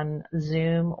her on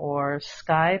Zoom or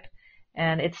Skype.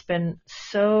 And it's been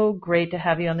so great to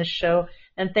have you on the show.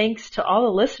 And thanks to all the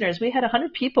listeners. We had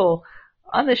 100 people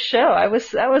on the show. I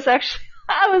was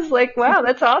like, wow,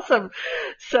 that's awesome.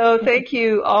 So thank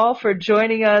you all for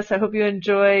joining us. I hope you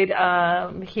enjoyed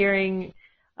hearing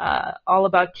all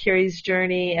about Kiri's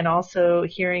journey, and also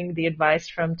hearing the advice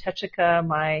from Techika,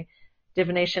 my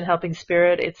divination helping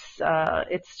spirit.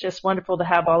 It's just wonderful to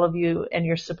have all of you and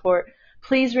your support.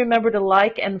 Please remember to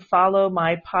like and follow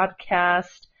my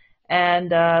podcast,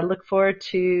 and look forward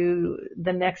to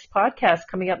the next podcast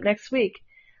coming up next week.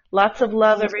 Lots of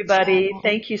love, everybody.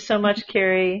 Thank you so much,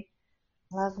 Kiri.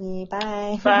 Love you.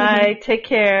 Bye. Bye. Take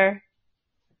care.